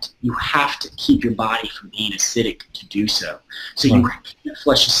 but you have to keep your body from being acidic to do so. So you can't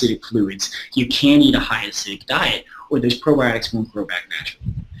flush acidic fluids. You can't eat a high acidic diet, or those probiotics won't grow back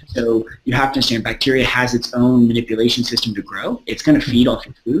naturally. So you have to understand bacteria has its own manipulation system to grow. It's going to feed off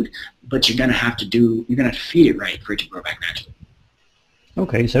your food, but you're going to have to feed it right for it to grow back naturally.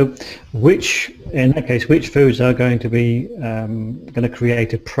 Okay, so in that case, which foods are going to be going to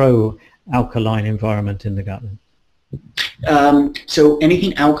create a pro-alkaline environment in the gut then? So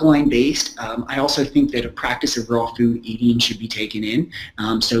anything alkaline based, I also think that a practice of raw food eating should be taken in.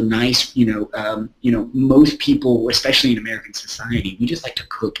 So nice, most people, especially in American society, we just like to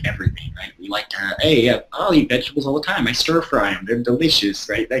cook everything, right? We like to, I'll eat vegetables all the time. I stir fry them. They're delicious,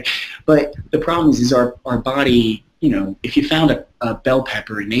 right? But the problem is our body, if you found a bell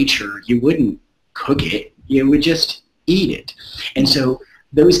pepper in nature, you wouldn't cook it. You would just eat it. And so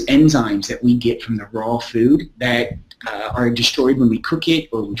those enzymes that we get from the raw food that are destroyed when we cook it,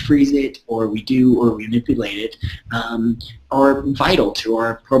 or we freeze it, or we manipulate it, are vital to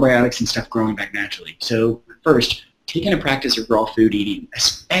our probiotics and stuff growing back naturally. So first, taking a practice of raw food eating,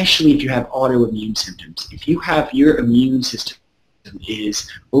 especially if you have autoimmune symptoms. If you have your immune system is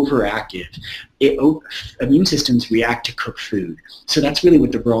overactive, immune systems react to cooked food. So that's really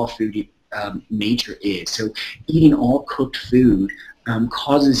what the raw food nature is. So eating all cooked food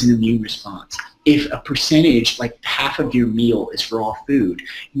causes an immune response. if a percentage, like half of your meal is for raw food,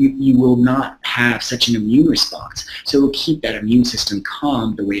 you will not have such an immune response. So it will keep that immune system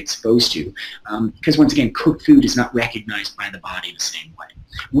calm the way it's supposed to. Because once again, cooked food is not recognized by the body the same way.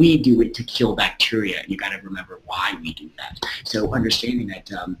 We do it to kill bacteria, and you got to remember why we do that. So understanding that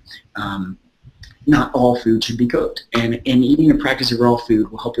not all food should be cooked, and eating a practice of raw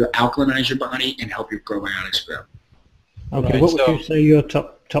food will help you alkalinize your body and help your probiotics grow. Okay, Right, what would you say your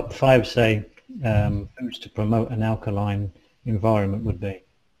top five, say, foods to promote an alkaline environment would be?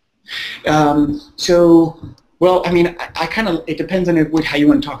 Well, I mean, I kind of, it depends on how you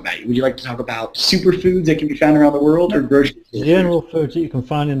want to talk about it. Would you like to talk about superfoods that can be found around the world, or grocery store general foods that you can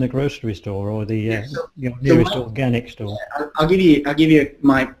find in the grocery store or the your nearest organic store? I'll give you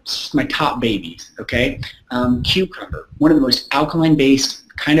my top babies. Okay, cucumber, one of the most alkaline-based.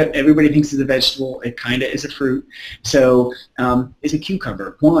 Kind of everybody thinks it's a vegetable. It kind of is a fruit. So it's a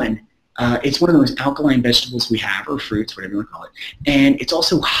cucumber. It's one of the most alkaline vegetables we have, or fruits, whatever you want to call it. And it's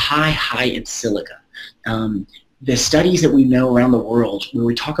also high in silica. The studies that we know around the world where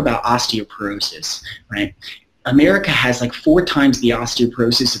we talk about osteoporosis, right? America has like 4 times the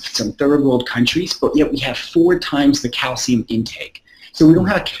osteoporosis of some third world countries, but yet we have 4 times the calcium intake. So we don't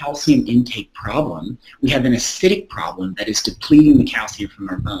have a calcium intake problem. We have an acidic problem that is depleting the calcium from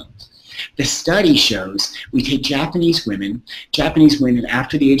our bones. The study shows we take Japanese women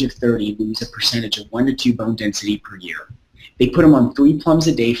after the age of 30 lose a percentage of 1 to 2 bone density per year. They put them on 3 plums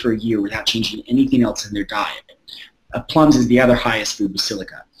a day for a year without changing anything else in their diet. Plums is the other highest food with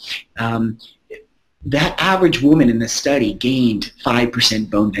silica. That average woman in this study gained 5%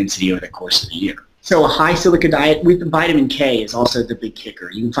 bone density over the course of the year. So a high silica diet with the vitamin K is also the big kicker.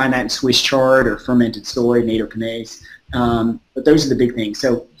 You can find that in Swiss chard or fermented soy, nattokinase. But those are the big things.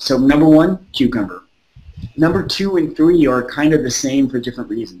 So number 1, cucumber. Number 2 and 3 are kind of the same for different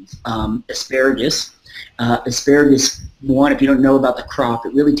reasons. Asparagus. Asparagus, one, if you don't know about the crop,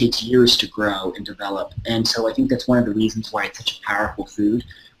 it really takes years to grow and develop. And so I think that's one of the reasons why it's such a powerful food.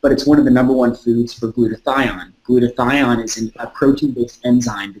 But it's one of the number 1 foods for glutathione. Glutathione is a protein-based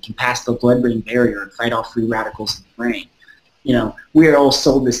enzyme that can pass the blood-brain barrier and fight off free radicals in the brain. You know, we are all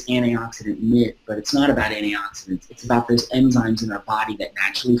sold this antioxidant myth, but it's not about antioxidants. It's about those enzymes in our body that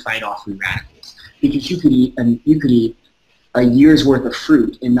naturally fight off free radicals. Because you could eat a year's worth of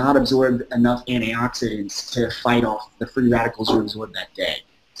fruit and not absorb enough antioxidants to fight off the free radicals you absorb that day.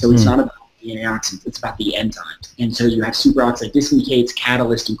 So it's not about the antioxidants, it's about the enzymes. And so you have superoxide dismutases,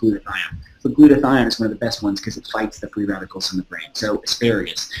 catalyst, and glutathione. But glutathione is one of the best ones because it fights the free radicals in the brain. So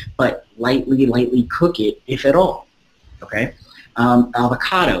asparagus, but lightly cook it, if at all. Okay,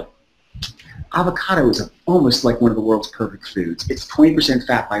 avocado. Avocado is almost like one of the world's perfect foods. It's 20%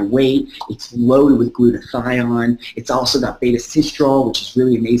 fat by weight. It's loaded with glutathione. It's also got beta-cistrol, which is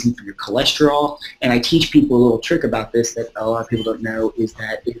really amazing for your cholesterol. And I teach people a little trick about this that a lot of people don't know, is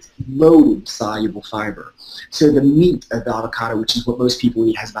that it's loaded with soluble fiber. So the meat of the avocado, which is what most people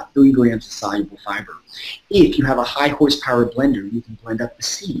eat, has about 3 grams of soluble fiber. If you have a high horsepower blender, you can blend up the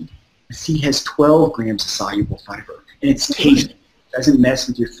seed. The seed has 12 grams of soluble fiber, and it's tasty. Doesn't mess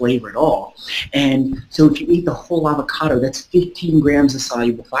with your flavor at all. And so if you eat the whole avocado, that's 15 grams of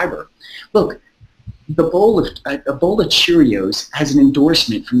soluble fiber. Look, a bowl of Cheerios has an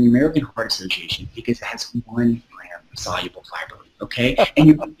endorsement from the American Heart Association because it has 1 gram of soluble fiber, okay? And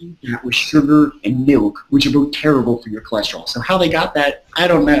you can eat that with sugar and milk, which are both terrible for your cholesterol. So how they got that, I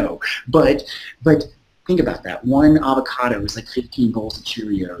don't know. But think about that. 1 avocado is like 15 bowls of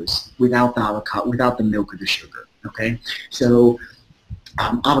Cheerios without the avocado, without the milk or the sugar, okay? So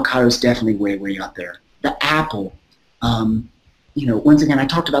avocado is definitely way up there. The apple, you know, once again, I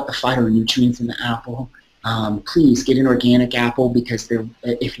talked about the phytonutrients in the apple. Please get an organic apple because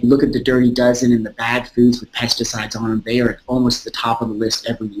if you look at the dirty dozen and the bad foods with pesticides on them, they are almost the top of the list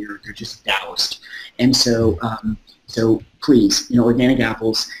every year. They're just doused. And so, so please, you know, organic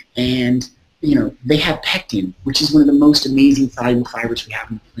apples, and you know, they have pectin, which is one of the most amazing soluble fibers we have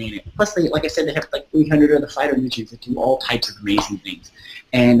on the planet. Plus, they, like I said, they have like 300 other phytonutrients that do all types of amazing things.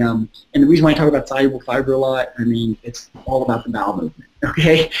 And the reason why I talk about soluble fiber a lot, I mean, it's all about the bowel movement,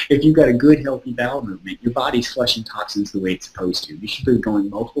 okay? If you've got a good, healthy bowel movement, your body's flushing toxins the way it's supposed to. You should be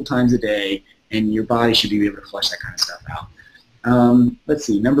going multiple times a day, and your body should be able to flush that kind of stuff out. Let's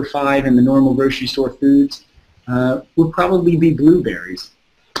see, number 5 in the normal grocery store foods would probably be blueberries.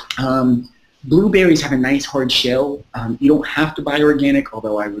 Blueberries have a nice hard shell. You don't have to buy organic,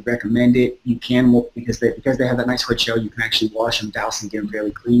 although I would recommend it. You can, because they have that nice hard shell, you can actually wash them, douse them, get them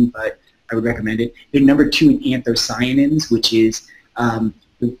fairly clean, but I would recommend it. They're number 2 in anthocyanins, which is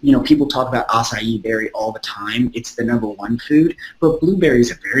You know, people talk about acai berry all the time. It's the #1 food, but blueberry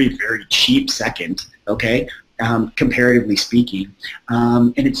is a very, very cheap second, okay, comparatively speaking.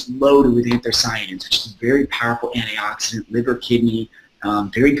 And it's loaded with anthocyanins, which is a very powerful antioxidant, liver, kidney,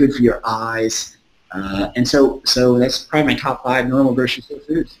 very good for your eyes. And so that's probably my top 5 normal grocery store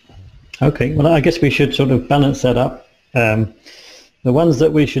foods. Okay, well, I guess we should sort of balance that up. The ones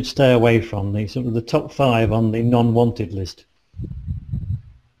that we should stay away from, the sort of the top 5 on the non-wanted list.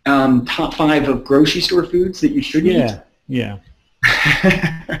 Top 5 of grocery store foods that you should eat? Yeah.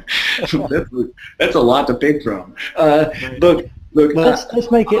 That's a lot to pick from. Look. Well,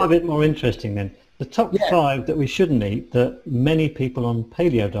 let's make it a bit more interesting then. The top 5 that we shouldn't eat that many people on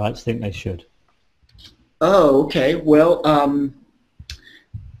paleo diets think they should. Oh, okay. Well,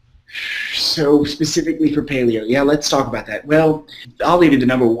 so specifically for paleo, yeah, let's talk about that. Well, I'll leave it to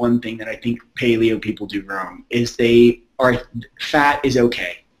 #1 thing that I think paleo people do wrong is fat is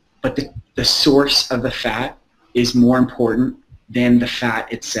okay, but the source of the fat is more important than the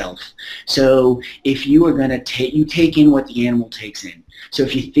fat itself. So if you are going to take in what the animal takes in. So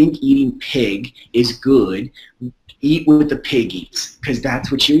if you think eating pig is good, eat what the pig eats, because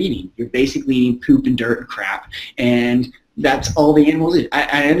that's what you're eating. You're basically eating poop and dirt and crap, and that's all the animals eat.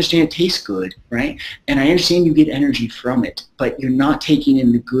 I understand it tastes good, right? And I understand you get energy from it, but you're not taking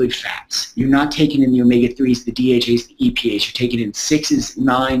in the good fats. You're not taking in the omega-3s, the DHAs, the EPAs. You're taking in 6s,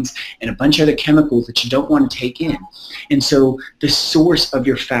 9s, and a bunch of other chemicals that you don't want to take in. And so the source of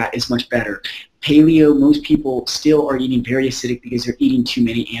your fat is much better. Paleo, most people still are eating very acidic because they're eating too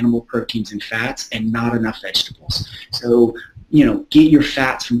many animal proteins and fats and not enough vegetables. So, you know, get your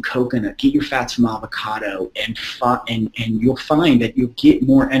fats from coconut, get your fats from avocado, and you'll find that you'll get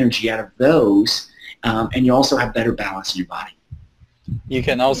more energy out of those, and you also have better balance in your body. You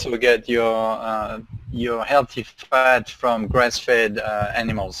can also get your healthy fat from grass-fed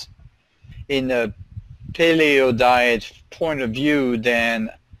animals. In a paleo diet point of view, then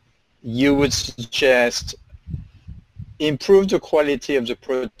you would suggest improve the quality of the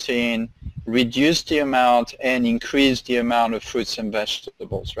protein, reduce the amount, and increase the amount of fruits and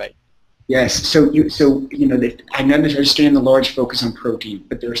vegetables, right? Yes. So you know, I understand the large focus on protein,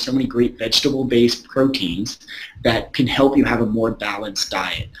 but there are so many great vegetable-based proteins that can help you have a more balanced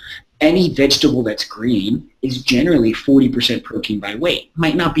diet. Any vegetable that's green is generally 40% protein by weight.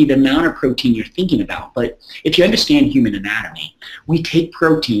 Might not be the amount of protein you're thinking about, but if you understand human anatomy, we take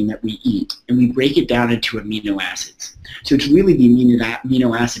protein that we eat and we break it down into amino acids. So it's really the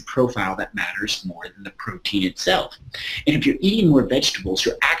amino acid profile that matters more than the protein itself. And if you're eating more vegetables,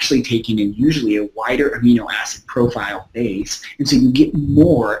 you're actually taking in usually a wider amino acid profile base, and so you get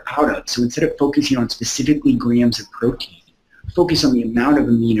more out of it. So instead of focusing on specifically grams of protein, focus on the amount of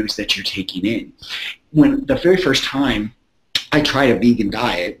aminos that you're taking in. When the very first time I tried a vegan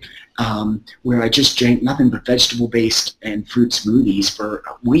diet, where I just drank nothing but vegetable-based and fruit smoothies for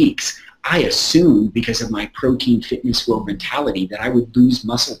weeks, I assumed, because of my protein fitness world mentality, that I would lose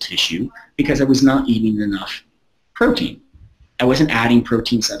muscle tissue because I was not eating enough protein. I wasn't adding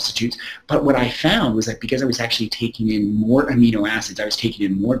protein substitutes, but what I found was that because I was actually taking in more amino acids, I was taking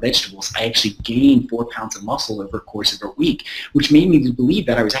in more vegetables, I actually gained 4 pounds of muscle over the course of a week, which made me believe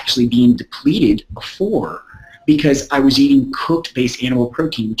that I was actually being depleted before because I was eating cooked-based animal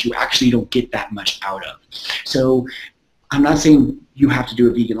protein, which you actually don't get that much out of. So I'm not saying you have to do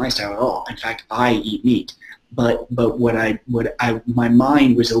a vegan lifestyle at all. In fact, I eat meat. But my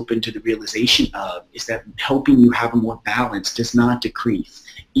mind was open to the realization of is that helping you have a more balance does not decrease.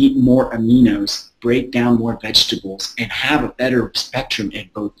 Eat more aminos, break down more vegetables, and have a better spectrum in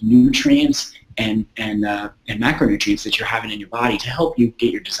both nutrients and macronutrients that you're having in your body to help you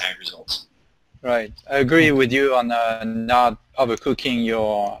get your desired results. Right. I agree with you on not overcooking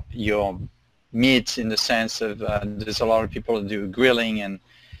your meat in the sense of there's a lot of people who do grilling and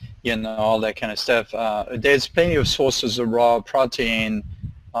all that kind of stuff. There's plenty of sources of raw protein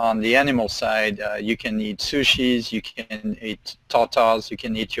on the animal side. You can eat sushis, you can eat tartars, you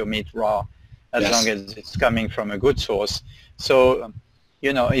can eat your meat raw as long as it's coming from a good source. So,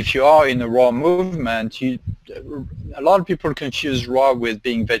 if you are in a raw movement, a lot of people confuse raw with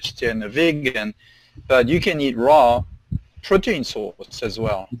being vegetarian or vegan, but you can eat raw protein source as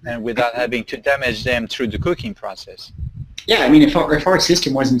well, and without having to damage them through the cooking process. Yeah, I mean, if our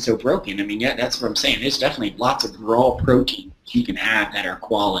system wasn't so broken, I mean, yeah, that's what I'm saying. There's definitely lots of raw protein you can have that are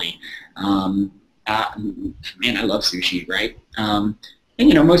quality. Man, I love sushi, right? And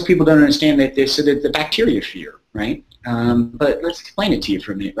most people don't understand that there's the bacteria fear, right? But let's explain it to you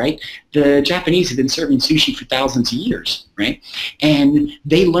for a minute, right? The Japanese have been serving sushi for thousands of years, right? And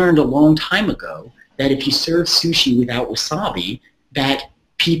they learned a long time ago that if you serve sushi without wasabi, that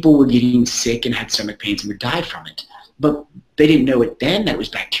people were getting sick and had stomach pains and would die from it. But they didn't know it then that it was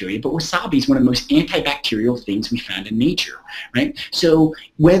bacteria, but wasabi is one of the most antibacterial things we found in nature, right? So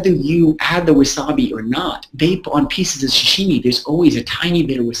whether you add the wasabi or not, on pieces of sashimi, there's always a tiny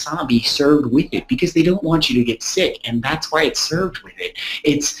bit of wasabi served with it because they don't want you to get sick, and that's why it's served with it.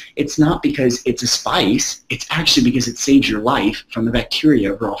 It's not because it's a spice, it's actually because it saves your life from the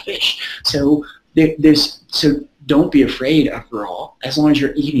bacteria of raw fish. So so don't be afraid of raw as long as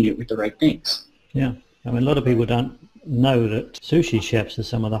you're eating it with the right things. Yeah, I mean, a lot of people don't know that sushi chefs are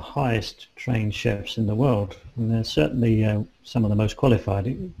some of the highest trained chefs in the world, and they're certainly some of the most qualified,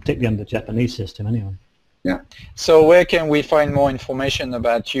 particularly under the Japanese system anyway. Yeah. So where can we find more information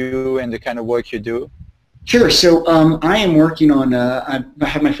about you and the kind of work you do? Sure. So I am working on, I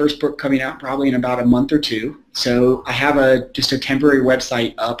have my first book coming out probably in about a month or two. So I have just a temporary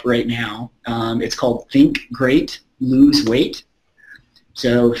website up right now. It's called Think Great, Lose Weight.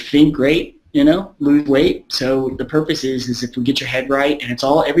 So think great, lose weight. So the purpose is if we get your head right, and it's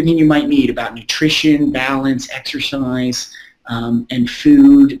everything you might need about nutrition, balance, exercise, and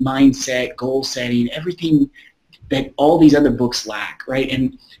food, mindset, goal setting, everything that all these other books lack, right?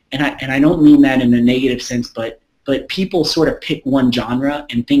 And I don't mean that in a negative sense, but people sort of pick one genre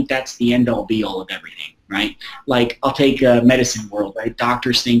and think that's the end-all be-all of everything, right? Like, I'll take medicine world, right?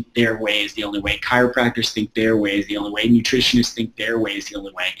 Doctors think their way is the only way. Chiropractors think their way is the only way. Nutritionists think their way is the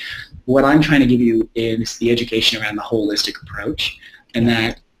only way. What I'm trying to give you is the education around the holistic approach, and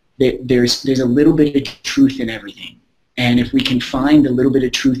that there's a little bit of truth in everything. And if we can find a little bit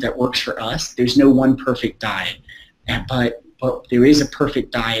of truth that works for us, there's no one perfect diet. But there is a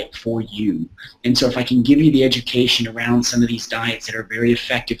perfect diet for you. And so if I can give you the education around some of these diets that are very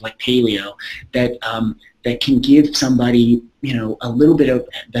effective, like paleo, that can give somebody, a little bit of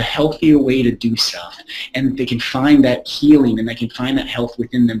the healthier way to do stuff, and they can find that healing and they can find that health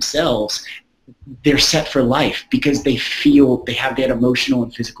within themselves, they're set for life because they feel they have that emotional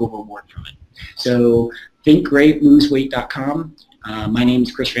and physical reward from it. So thinkgreatloseweight.com. My name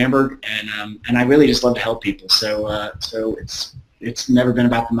is Chris Vanberg, and I really just love to help people. So it's never been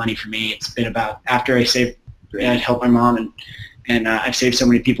about the money for me. It's been about, after I helped my mom, and I've saved so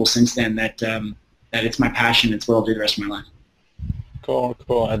many people since then that it's my passion. It's what I'll do the rest of my life. Cool.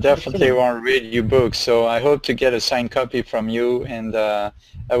 I definitely want to read your book, so I hope to get a signed copy from you, and I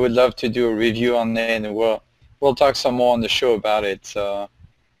would love to do a review on it, and we'll talk some more on the show about it. So,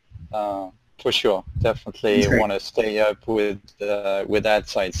 for sure, definitely want to stay up with that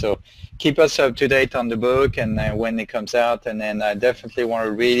side. So keep us up to date on the book and when it comes out, and then I definitely want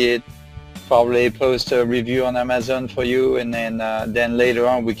to read it. Probably post a review on Amazon for you, and then later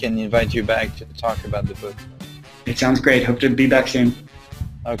on we can invite you back to talk about the book. It sounds great. Hope to be back soon.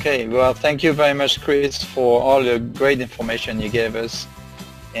 Okay. Well, thank you very much, Chris, for all the great information you gave us,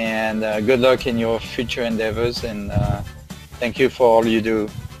 and good luck in your future endeavors. And thank you for all you do.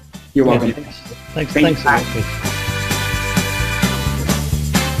 You're welcome. Thanks a lot, Chris.